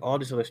lines, like all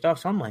this other stuff.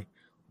 So I'm like,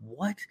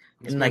 what?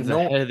 This man's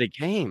ahead of the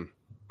game.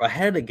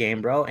 Ahead of the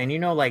game, bro. And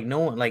like no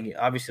one, like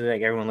obviously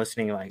like everyone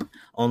listening, like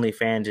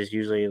OnlyFans is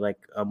usually like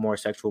a more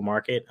sexual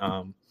market.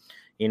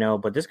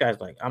 But this guy's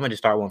like, I'm gonna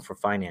just start one for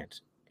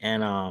finance.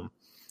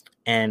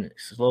 And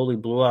slowly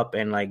blew up,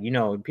 and like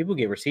people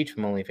get receipts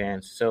from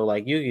OnlyFans, so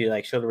like you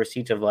like show the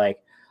receipts of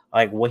like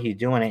what he's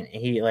doing, and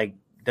he like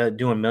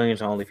doing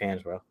millions on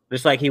OnlyFans, bro.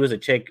 Just like he was a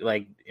chick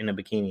like in a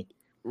bikini,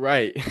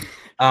 right? So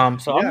yeah. I'm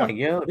like,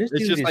 yo, this dude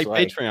just is like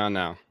Patreon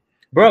now,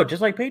 bro.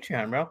 Just like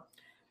Patreon, bro.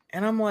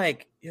 And I'm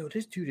like, yo,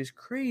 this dude is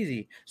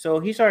crazy. So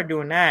he started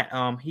doing that.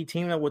 He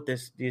teamed up with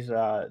these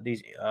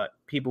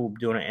people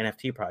doing an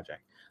NFT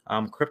project,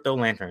 Crypto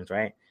Lanterns,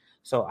 right?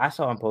 So I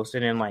saw him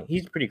posted, and like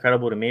he's pretty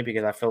credible to me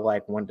because I feel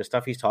like when the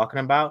stuff he's talking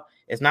about,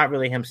 it's not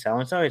really him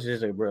selling stuff. It's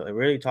just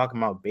really talking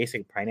about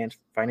basic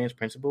finance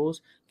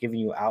principles, giving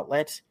you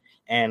outlets,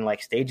 and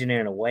like staging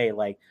it in a way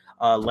like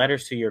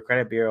letters to your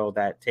credit bureau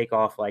that take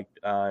off like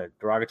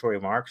derogatory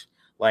remarks.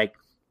 Like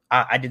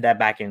I did that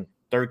back in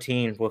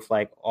 13 with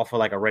like off of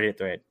like a Reddit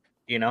thread,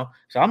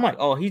 So I'm like,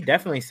 oh, he's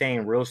definitely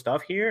saying real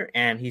stuff here,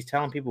 and he's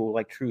telling people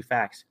like true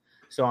facts.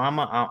 So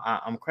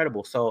I'm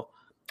credible. So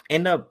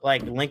end up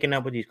like linking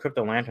up with these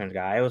Crypto Lanterns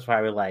guy. It was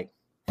probably like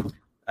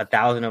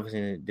 1,000 of us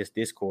in this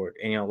Discord,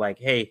 and like,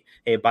 hey,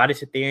 buy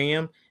this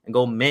Ethereum and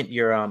go mint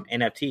your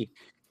NFT.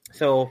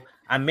 So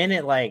I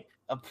minted like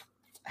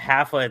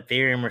half of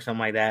Ethereum or something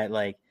like that.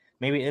 Like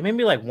maybe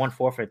like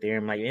 1/4 of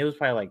Ethereum. Like it was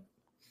probably like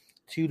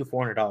 $200 to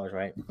 $400,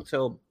 right?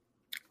 So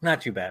not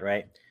too bad,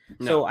 right?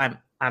 No. So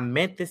I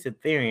mint this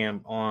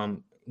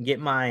Ethereum, get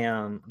my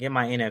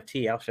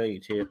NFT. I'll show you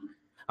too.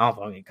 I don't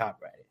know if I'm getting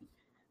copyrighted.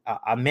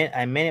 I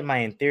minted my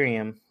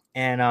Ethereum,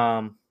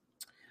 and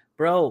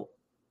bro,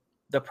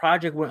 the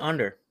project went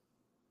under.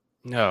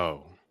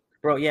 No,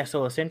 bro, yeah.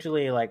 So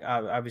essentially, like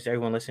obviously,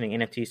 everyone listening,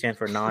 NFT stands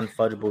for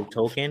non-fungible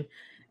token,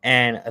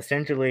 and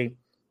essentially,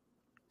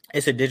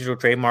 it's a digital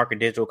trademark or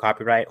digital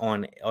copyright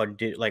on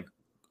like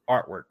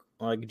artwork,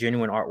 like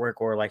genuine artwork,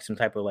 or like some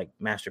type of like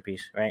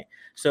masterpiece, right?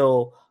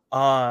 So,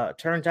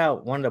 turns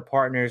out one of the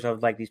partners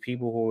of like these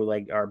people who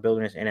like are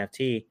building this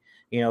NFT.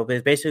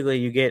 Because basically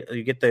you get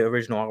the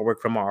original artwork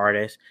from our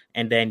artist,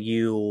 and then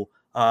you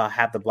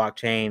have the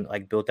blockchain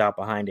like built out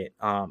behind it,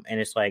 and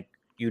it's like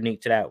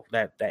unique to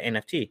that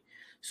NFT.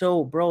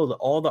 So, bro,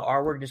 all the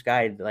artwork this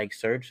guy like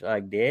searched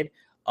did, it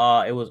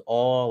was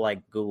all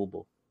like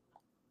Googleable,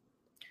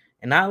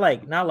 and not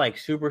like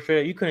super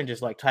straight. You couldn't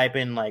just like type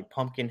in like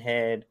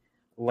Pumpkinhead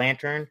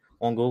lantern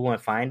on Google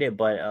and find it,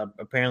 but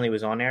apparently it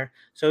was on there.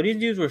 So these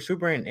dudes were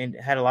super and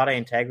had a lot of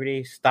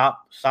integrity.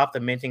 Stopped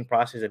the minting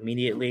process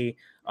immediately.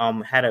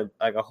 had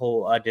a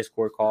whole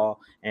Discord call,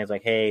 and it's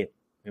like, hey,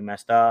 we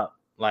messed up.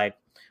 Like,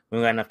 we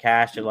don't got enough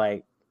cash to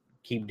like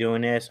keep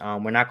doing this.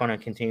 We're not going to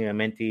continue to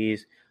mint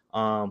these.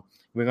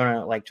 We're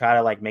gonna like try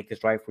to like make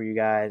this right for you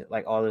guys,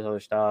 like all this other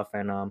stuff.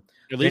 And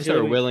at least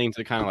they're willing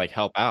to kind of like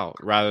help out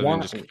rather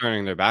than just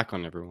turning their back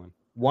on everyone.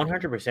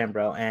 100%,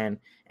 bro.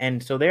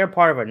 And so they're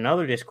part of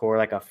another Discord,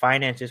 like a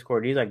finance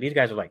Discord. These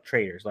guys are like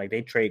traders, like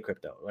they trade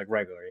crypto like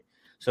regularly.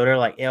 So they're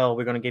like, yo,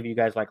 we're gonna give you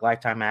guys like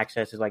lifetime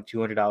access is like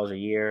 $200 a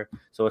year.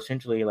 So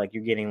essentially, like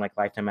you're getting like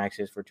lifetime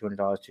access for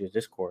 $200 to this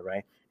Discord,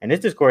 right? And this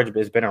Discord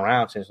has been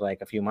around since like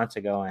a few months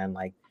ago, and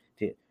like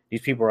these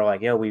people are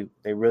like, yo,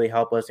 they really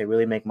help us. They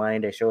really make money.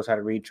 They show us how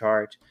to read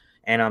charts.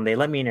 And they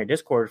let me in their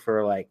Discord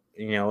for like,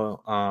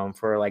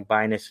 for like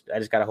buying this. I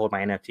just got to hold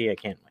my NFT. I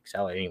can't like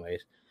sell it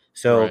anyways.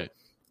 So,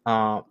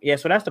 right.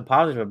 So that's the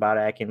positive about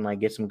it. I can like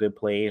get some good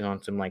plays on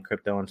some like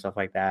crypto and stuff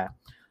like that.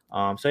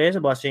 So it's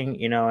a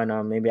blessing,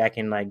 and maybe I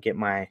can like get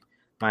my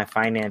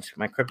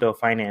crypto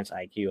finance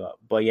IQ up.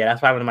 But yeah, that's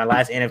probably my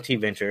last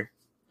NFT venture.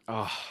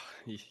 Oh,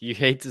 you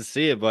hate to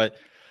see it, but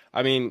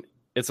I mean,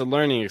 it's a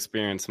learning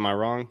experience. Am I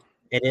wrong?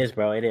 It is,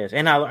 bro. It is.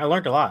 And I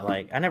learned a lot.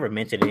 Like, I never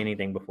minted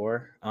anything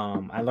before.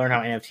 I learned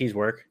how NFTs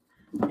work,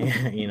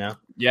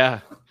 Yeah.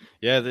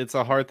 It's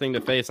a hard thing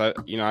to face. I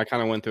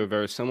kind of went through a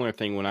very similar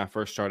thing when I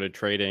first started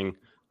trading,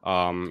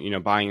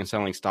 buying and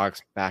selling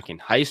stocks back in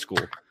high school.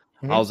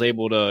 Mm-hmm. I was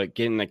able to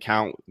get an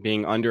account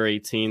being under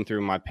 18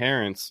 through my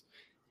parents.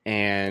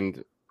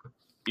 And,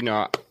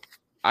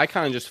 I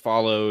kind of just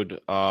followed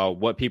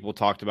what people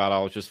talked about. I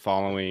was just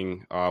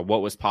following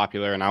what was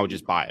popular, and I would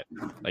just buy it.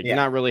 Like,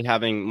 not really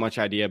having much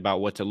idea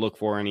about what to look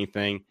for or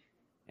anything.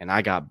 And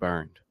I got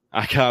burned.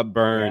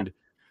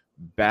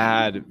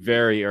 Bad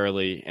very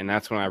early. And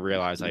that's when I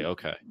realized, like,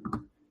 okay,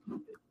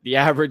 the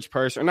average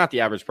person, or not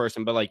the average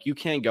person, but like you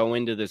can't go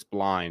into this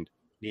blind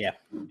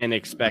and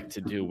expect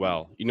to do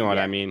well. You know what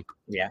I mean?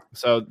 Yeah.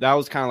 So that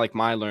was kind of like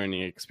my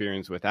learning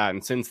experience with that.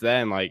 And since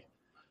then, like,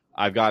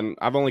 I've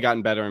only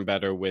gotten better and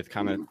better with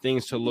kind of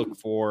things to look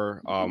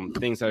for,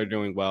 things that are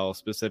doing well,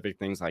 specific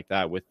things like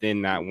that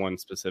within that one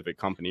specific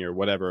company or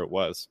whatever it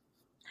was.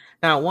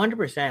 Now,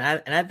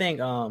 100%,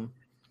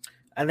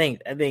 I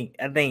think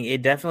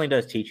it definitely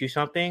does teach you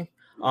something.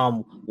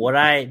 Would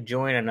I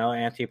join another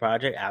NFT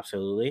project?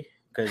 Absolutely,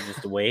 because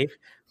it's the wave.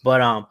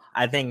 But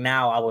I think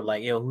now I would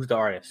like, yo, who's the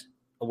artist?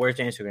 Where's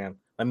the Instagram?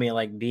 Let me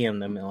like DM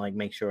them and like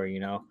make sure,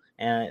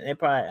 And they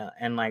probably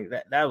and like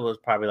that was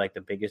probably like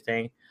the biggest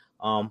thing.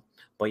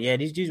 But yeah,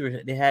 these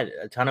dudes they had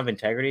a ton of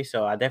integrity,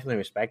 so I definitely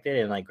respect it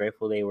and like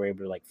grateful they were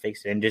able to like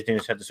fix it and just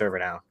didn't shut the server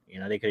down.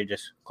 They could have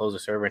just closed the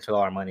server and took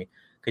all our money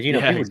because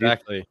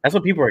exactly that's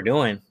what people are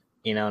doing.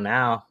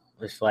 Now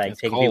it's like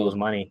taking people's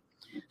money.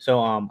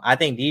 So I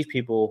think these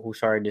people who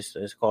started this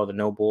is called the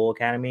No Bull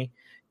Academy.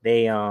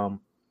 They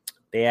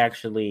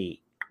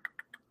actually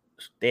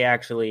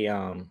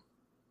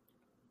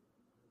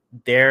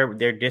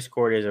their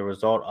Discord is a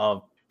result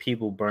of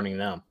people burning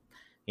them.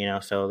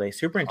 So they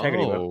super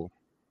integrity, bro.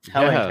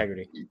 Hella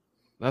integrity.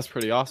 That's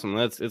pretty awesome.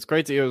 It's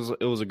great to hear.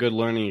 It was a good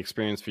learning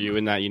experience for you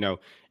in that,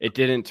 it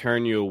didn't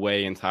turn you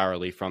away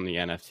entirely from the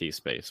NFT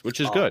space,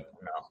 which is good.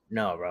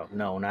 No, bro.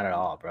 No, not at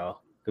all, bro.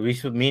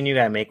 Me and you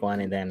gotta make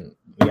one, and then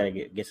we gotta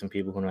get some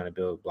people who know how to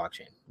build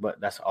blockchain. But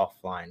that's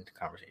offline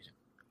conversation.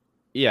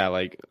 Yeah,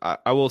 like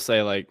I will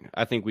say, like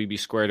I think we'd be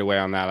squared away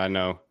on that. I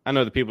know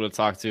the people to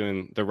talk to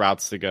and the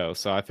routes to go.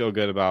 So I feel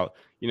good about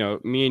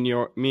me and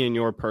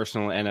your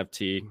personal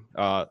NFT.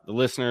 The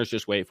listeners,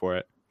 just wait for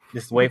it.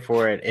 Just wait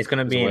for it. It's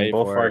gonna be in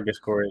both our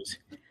Discords.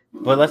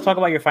 But let's talk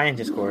about your finance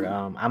Discord.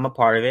 I'm a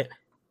part of it.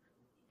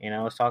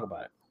 Let's talk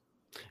about it.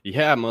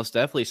 Yeah, most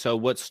definitely. So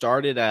what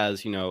started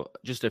as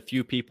just a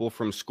few people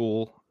from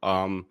school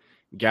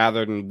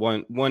gathered in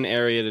one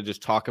area to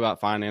just talk about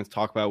finance,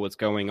 talk about what's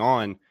going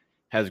on,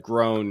 has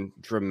grown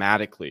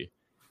dramatically.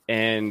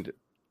 And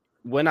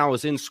when I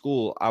was in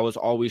school, I was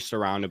always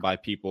surrounded by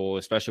people,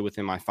 especially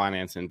within my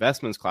finance and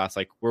investments class,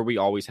 like where we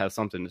always had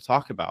something to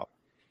talk about.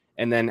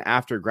 And then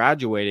after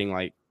graduating,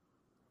 like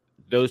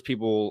those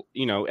people,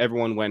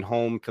 everyone went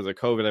home because of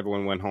COVID.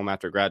 Everyone went home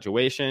after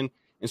graduation.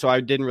 And so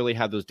I didn't really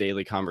have those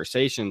daily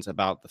conversations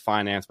about the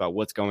finance, about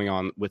what's going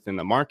on within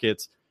the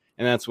markets.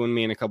 And that's when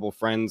me and a couple of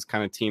friends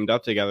kind of teamed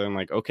up together and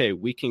like, okay,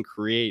 we can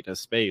create a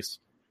space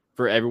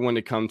for everyone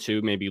to come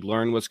to, maybe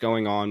learn what's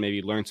going on,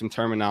 maybe learn some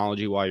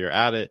terminology while you're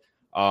at it,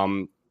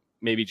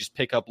 maybe just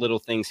pick up little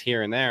things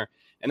here and there.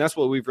 And that's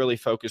what we've really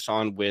focused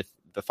on with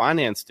the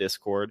finance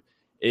Discord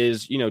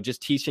is,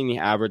 just teaching the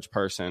average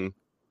person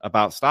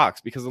about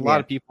stocks, because a lot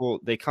of people,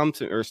 they come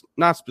to, or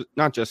not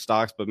just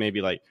stocks, but maybe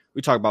like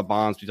we talk about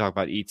bonds, we talk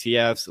about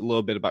ETFs, a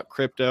little bit about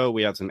crypto.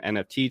 We have some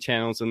NFT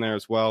channels in there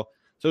as well.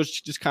 So it's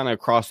just kind of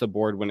across the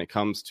board when it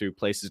comes to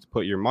places to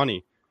put your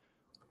money.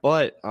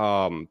 But,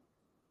 oh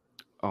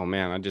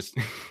man,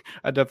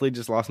 I definitely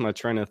just lost my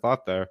train of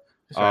thought there.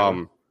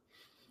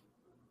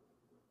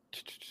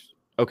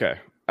 Okay.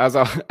 As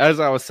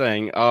I was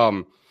saying,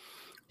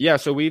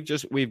 so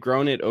we've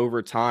grown it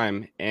over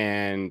time,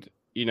 and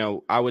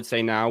I would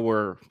say now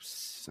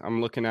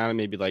I'm looking at it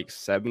maybe like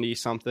 70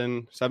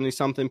 something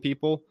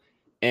people.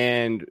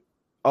 And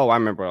I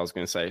remember what I was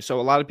going to say. So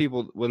a lot of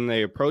people, when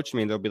they approach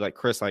me, they'll be like,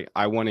 Chris, like,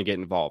 I want to get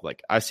involved.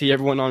 Like, I see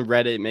everyone on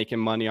Reddit making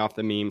money off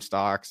the meme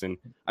stocks. And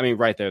I mean,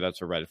 right there,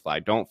 that's a red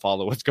flag. Don't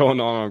follow what's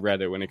going on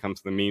Reddit when it comes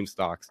to the meme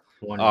stocks.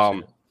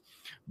 100%.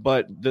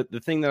 But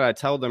the thing that I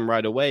tell them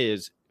right away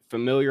is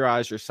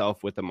familiarize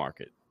yourself with the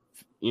market,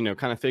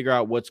 kind of figure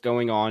out what's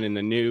going on in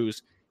the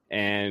news,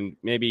 and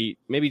maybe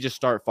just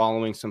start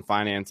following some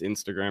finance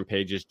Instagram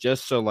pages,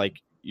 just so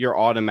like you're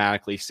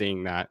automatically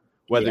seeing that,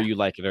 whether you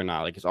like it or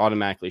not, like it's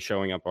automatically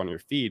showing up on your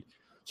feed.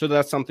 So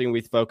that's something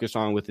we focus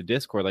on with the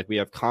Discord. Like we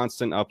have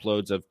constant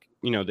uploads of,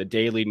 the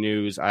daily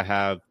news. I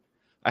have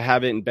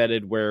it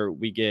embedded where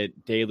we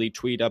get daily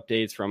tweet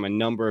updates from a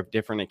number of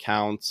different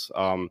accounts.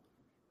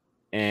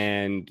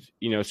 And,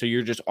 so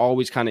you're just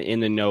always kind of in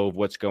the know of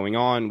what's going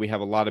on. We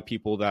have a lot of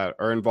people that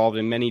are involved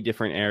in many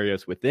different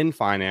areas within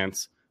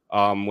finance.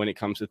 When it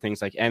comes to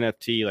things like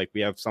NFT, like we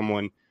have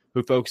someone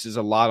who focuses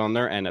a lot on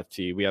their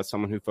NFT. We have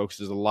someone who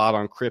focuses a lot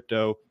on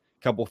crypto.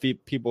 A couple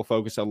people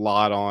focus a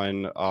lot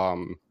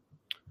on,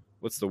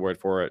 what's the word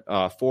for it?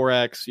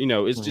 Forex,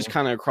 it's just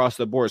kind of across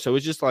the board. So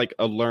it's just like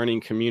a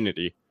learning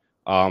community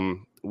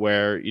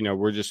where,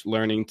 we're just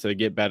learning to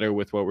get better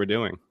with what we're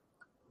doing.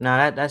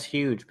 No, that's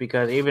huge,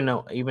 because even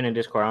in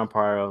Discord I'm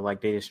part of,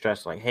 like they just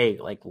stress like, hey,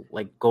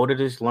 like go to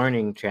this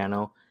learning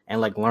channel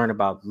and like learn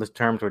about the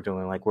terms we're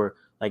doing.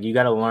 Like you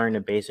got to learn the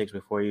basics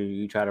before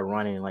you try to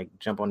run and like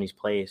jump on these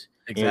plays.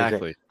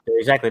 Exactly. They're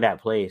exactly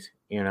that plays,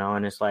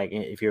 and it's like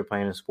if you're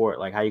playing a sport,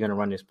 like how you going to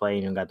run this play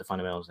and you don't got the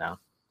fundamentals down.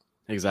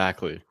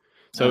 Exactly.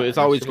 So it's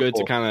always good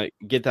to kind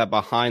of get that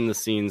behind the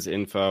scenes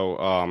info,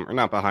 or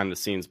not behind the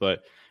scenes,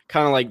 but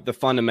kind of like the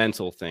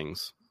fundamental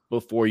things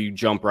before you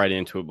jump right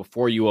into it,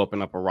 before you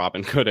open up a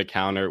Robinhood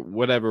account or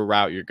whatever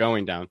route you're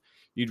going down.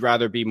 You'd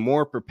rather be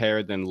more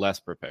prepared than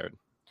less prepared.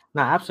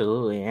 No,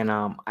 absolutely. And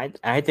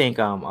I think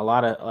a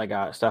lot of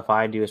like stuff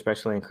I do,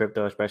 especially in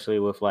crypto, especially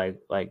with like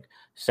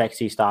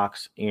sexy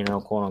stocks,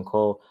 quote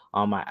unquote.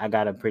 I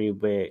got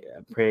a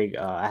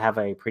I have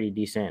a pretty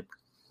decent,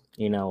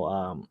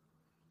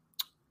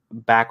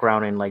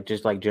 background in like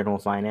just like general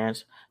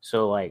finance.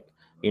 So like,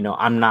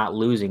 I'm not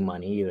losing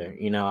money either.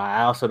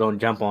 I also don't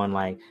jump on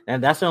like,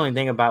 and that's the only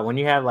thing about when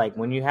you have like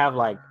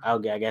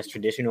I guess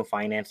traditional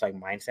finance like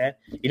mindset,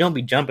 you don't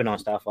be jumping on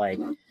stuff like,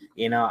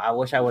 I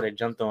wish I would have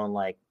jumped on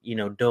like,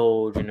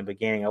 Doge in the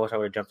beginning. I wish I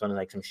would have jumped on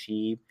like some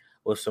SHIB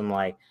with some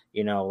like,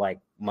 like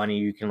money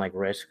you can like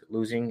risk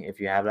losing if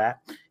you have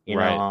that,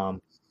 Right.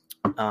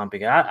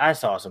 Because I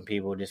saw some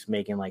people just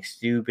making like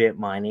stupid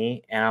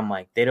money, and I'm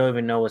like, they don't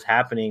even know what's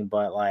happening,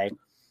 but like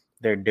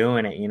they're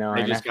doing it,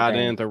 They just got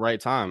in at the right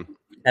time.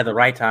 At the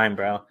right time,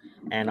 bro.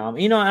 And I'm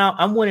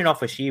winning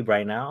off of SHIB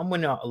right now. I'm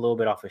winning a little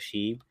bit off of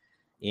SHIB,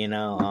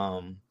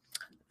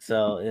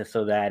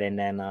 so that, and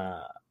then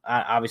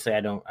obviously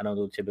I don't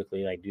do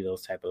typically like do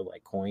those type of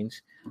like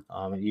coins.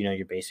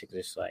 Your basic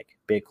just like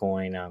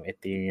Bitcoin,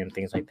 Ethereum,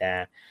 things like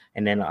that.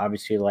 And then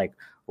obviously like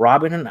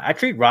Robinhood, I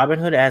treat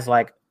Robinhood as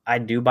like I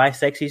do buy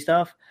sexy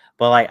stuff,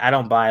 but like I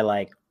don't buy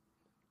like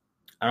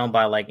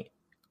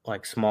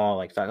small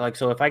like stock. Like,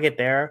 so if I get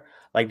there,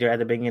 like there at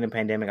the beginning of the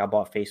pandemic, I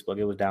bought Facebook.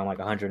 It was down like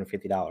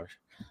 $150.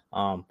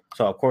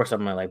 So of course I'm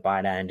gonna like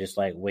buy that and just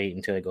like wait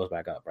until it goes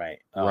back up, right?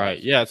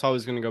 Right. Yeah, it's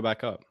always gonna go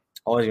back up.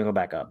 Always gonna go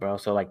back up, bro.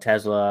 So like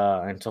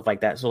Tesla and stuff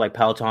like that. So like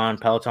Peloton,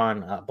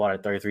 bought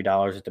at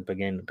 $33 at the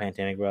beginning of the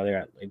pandemic, bro.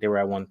 They were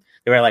at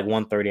like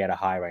 130 at a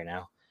high right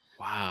now.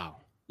 Wow.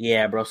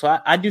 Yeah, bro. So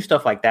I do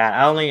stuff like that.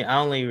 I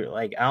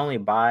only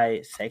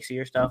buy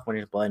sexier stuff when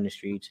there's blood in the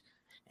streets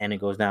and it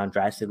goes down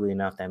drastically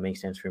enough that makes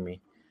sense for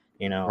me.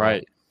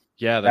 Right.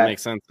 Yeah, that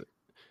makes sense.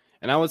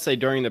 And I would say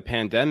during the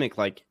pandemic,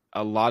 like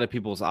a lot of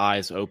people's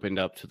eyes opened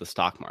up to the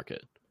stock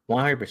market.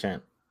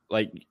 100%.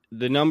 Like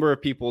the number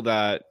of people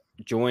that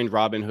joined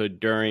Robinhood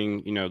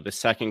during, the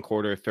second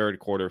quarter, third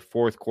quarter,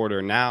 fourth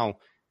quarter now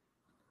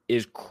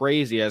is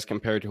crazy as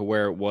compared to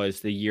where it was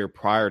the year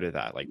prior to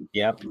that. Like,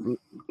 yep.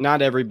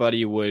 Not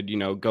everybody would,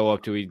 go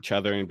up to each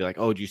other and be like,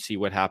 oh, do you see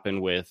what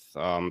happened with,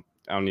 I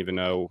don't even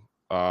know,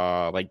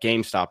 like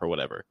GameStop or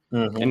whatever.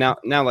 Mm-hmm. And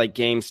now like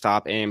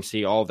GameStop,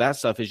 AMC, all that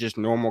stuff is just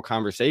normal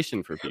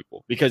conversation for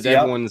people because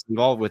everyone's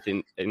involved with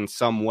it in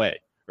some way,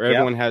 or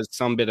everyone has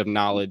some bit of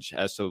knowledge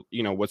as to,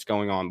 what's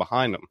going on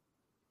behind them.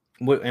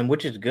 And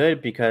which is good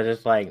because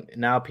it's like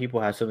now people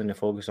have something to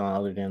focus on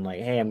other than like,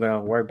 hey, I'm going to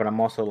work, but I'm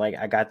also like,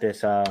 I got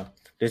this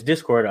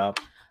Discord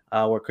up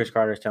where Chris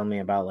Carter is telling me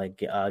about like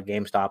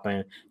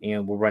GameStop,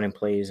 and we're running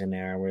plays in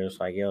there, and we're just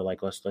like, yo,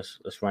 like let's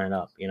run it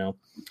up,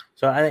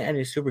 So I think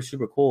it's super,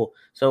 super cool.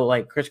 So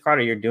like Chris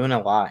Carter, you're doing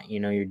a lot,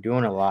 you're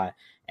doing a lot,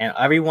 and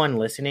everyone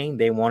listening,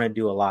 they want to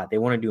do a lot. They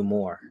want to do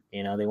more,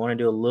 they want to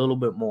do a little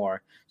bit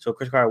more. So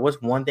Chris Carter,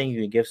 what's one thing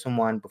you can give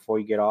someone before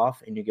you get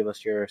off, and you give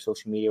us your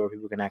social media where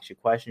people can ask you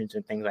questions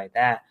and things like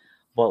that?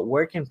 But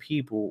what can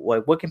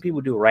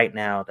people do right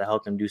now to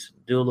help them do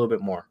a little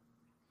bit more?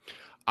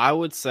 I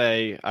would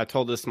say, I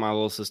told this to my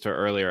little sister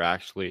earlier,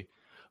 actually,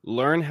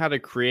 learn how to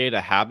create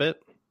a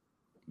habit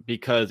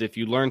because if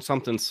you learn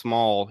something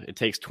small, it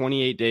takes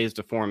 28 days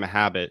to form a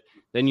habit.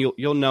 Then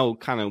you'll know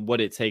kind of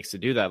what it takes to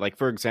do that. Like,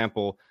 for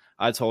example,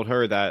 I told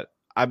her that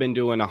I've been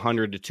doing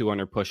 100 to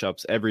 200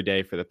 push-ups every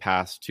day for the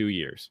past 2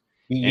 years.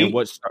 And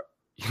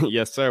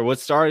yes, sir. What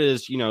started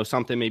is,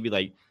 something maybe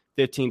like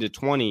 15 to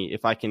 20.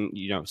 If I can,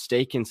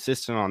 stay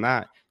consistent on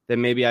that,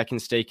 then maybe I can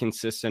stay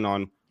consistent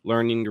on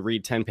learning to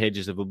read 10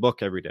 pages of a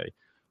book every day,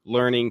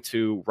 learning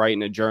to write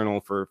in a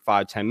journal for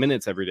 5-10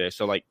 minutes every day.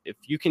 So like, if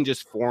you can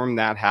just form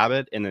that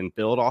habit and then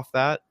build off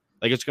that,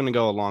 like, it's going to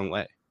go a long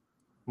way.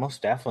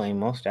 Most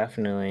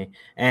definitely.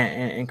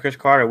 And Chris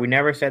Carter, we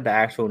never said the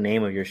actual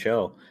name of your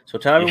show. So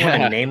tell everyone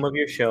the name of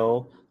your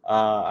show.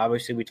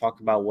 Obviously, we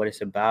talked about what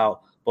it's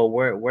about, but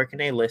where can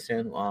they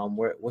listen?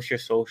 What's your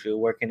social?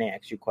 Where can they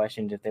ask you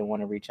questions if they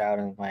want to reach out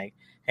and like,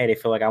 hey, they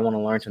feel like I want to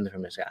learn something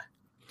from this guy?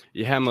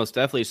 Yeah, most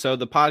definitely. So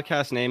the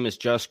podcast name is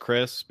Just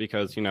Chris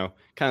because, kind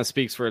of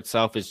speaks for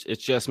itself. It's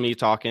just me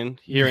talking.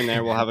 Here and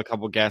there, we'll have a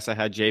couple guests. I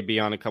had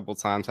JB on a couple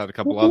times, had a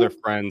couple other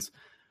friends.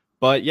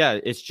 But yeah,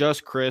 it's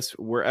Just Chris.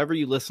 Wherever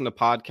you listen to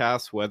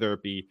podcasts, whether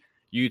it be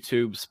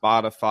YouTube,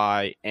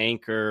 Spotify,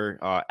 Anchor,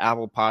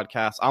 Apple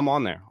Podcasts, I'm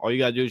on there. All you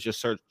got to do is just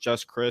search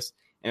Just Chris.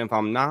 And if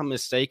I'm not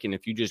mistaken,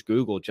 if you just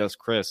Google Just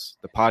Chris,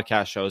 the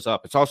podcast shows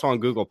up. It's also on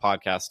Google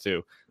Podcasts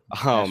too.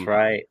 That's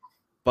right.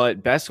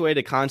 But best way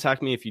to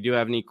contact me if you do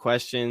have any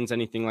questions,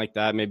 anything like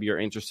that, maybe you're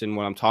interested in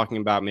what I'm talking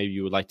about, maybe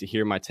you would like to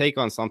hear my take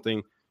on something,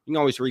 you can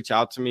always reach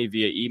out to me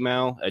via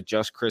email at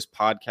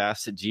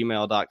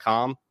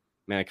justchrispodcast@gmail.com.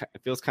 Man,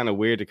 it feels kind of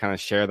weird to kind of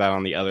share that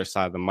on the other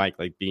side of the mic,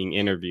 like being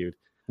interviewed.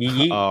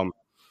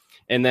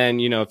 And then,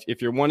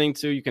 if you're wanting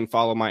to, you can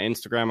follow my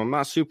Instagram. I'm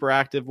not super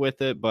active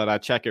with it, but I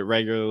check it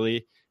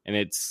regularly. And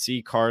it's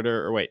C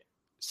Carter,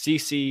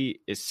 CC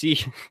is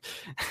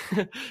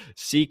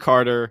C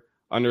Carter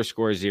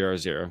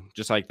 _00,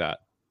 just like that.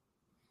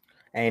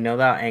 Hey, no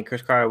doubt. And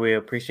Chris Carter, we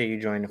appreciate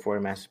you joining the For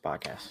the Masses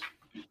podcast.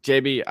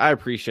 JB, I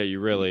appreciate you,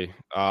 really.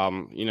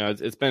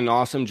 It's been an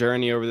awesome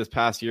journey over this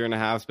past year and a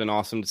half. It's been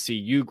awesome to see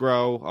you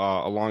grow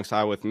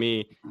alongside with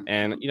me.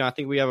 And, I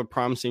think we have a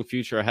promising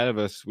future ahead of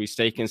us. We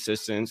stay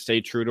consistent,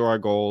 stay true to our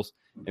goals,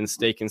 and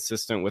stay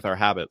consistent with our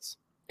habits.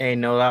 Hey,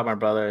 no doubt, my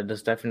brother.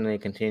 Let's definitely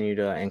continue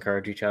to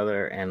encourage each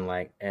other and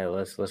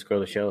let's grow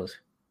the shows.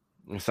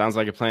 It sounds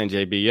like a plan,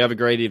 JB. You have a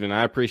great evening.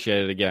 I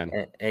appreciate it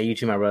again. Hey, you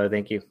too, my brother.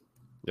 Thank you.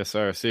 Yes,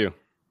 sir. See you.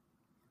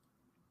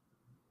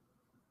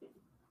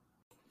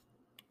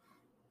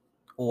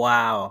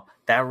 Wow,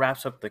 that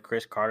wraps up the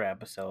Chris Carter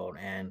episode.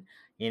 And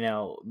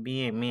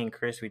me and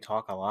Chris, we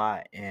talk a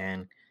lot,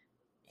 and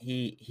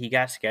he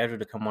got scheduled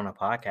to come on a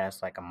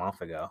podcast like a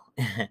month ago.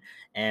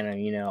 And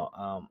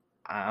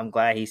I'm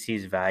glad he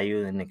sees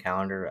value in the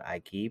calendar I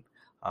keep.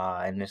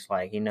 And it's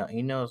like, he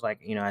knows, like,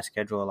 I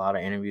schedule a lot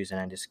of interviews, and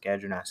I just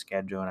schedule,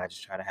 and I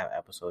just try to have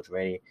episodes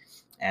ready.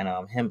 And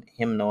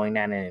him knowing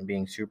that and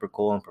being super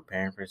cool and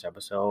preparing for this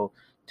episode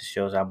just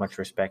shows how much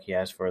respect he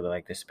has for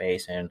the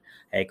space. And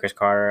hey, Chris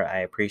Carter,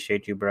 I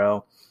appreciate you,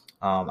 bro.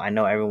 I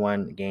know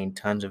everyone gained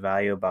tons of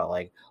value about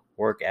like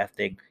work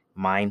ethic,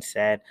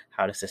 mindset,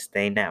 how to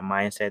sustain that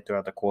mindset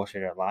throughout the course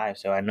of their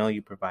lives. So I know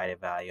you provided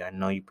value.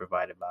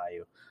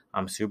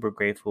 I'm super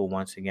grateful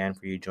once again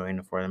for you joining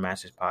the For the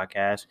Masses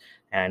podcast,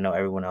 and I know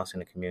everyone else in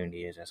the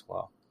community is as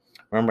well.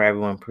 Remember,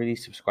 everyone,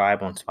 please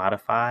subscribe on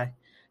Spotify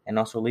and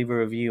also leave a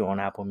review on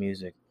Apple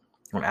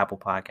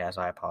Podcasts.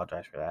 I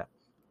apologize for that.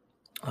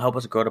 Help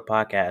us grow the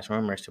podcast.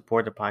 Remember,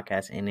 support the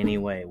podcast in any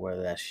way,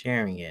 whether that's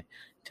sharing it,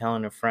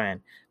 telling a friend,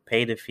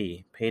 pay the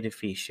fee,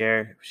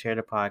 share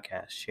the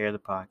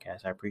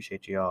podcast. I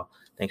appreciate you all.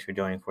 Thanks for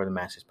joining For the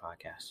Masses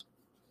podcast.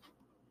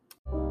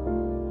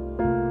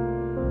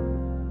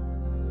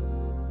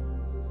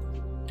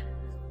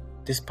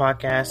 This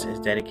podcast is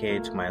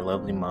dedicated to my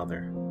lovely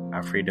mother,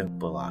 Afrida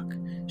Bullock.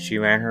 She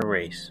ran her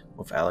race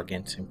with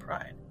elegance and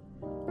pride.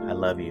 I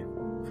love you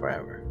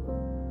forever.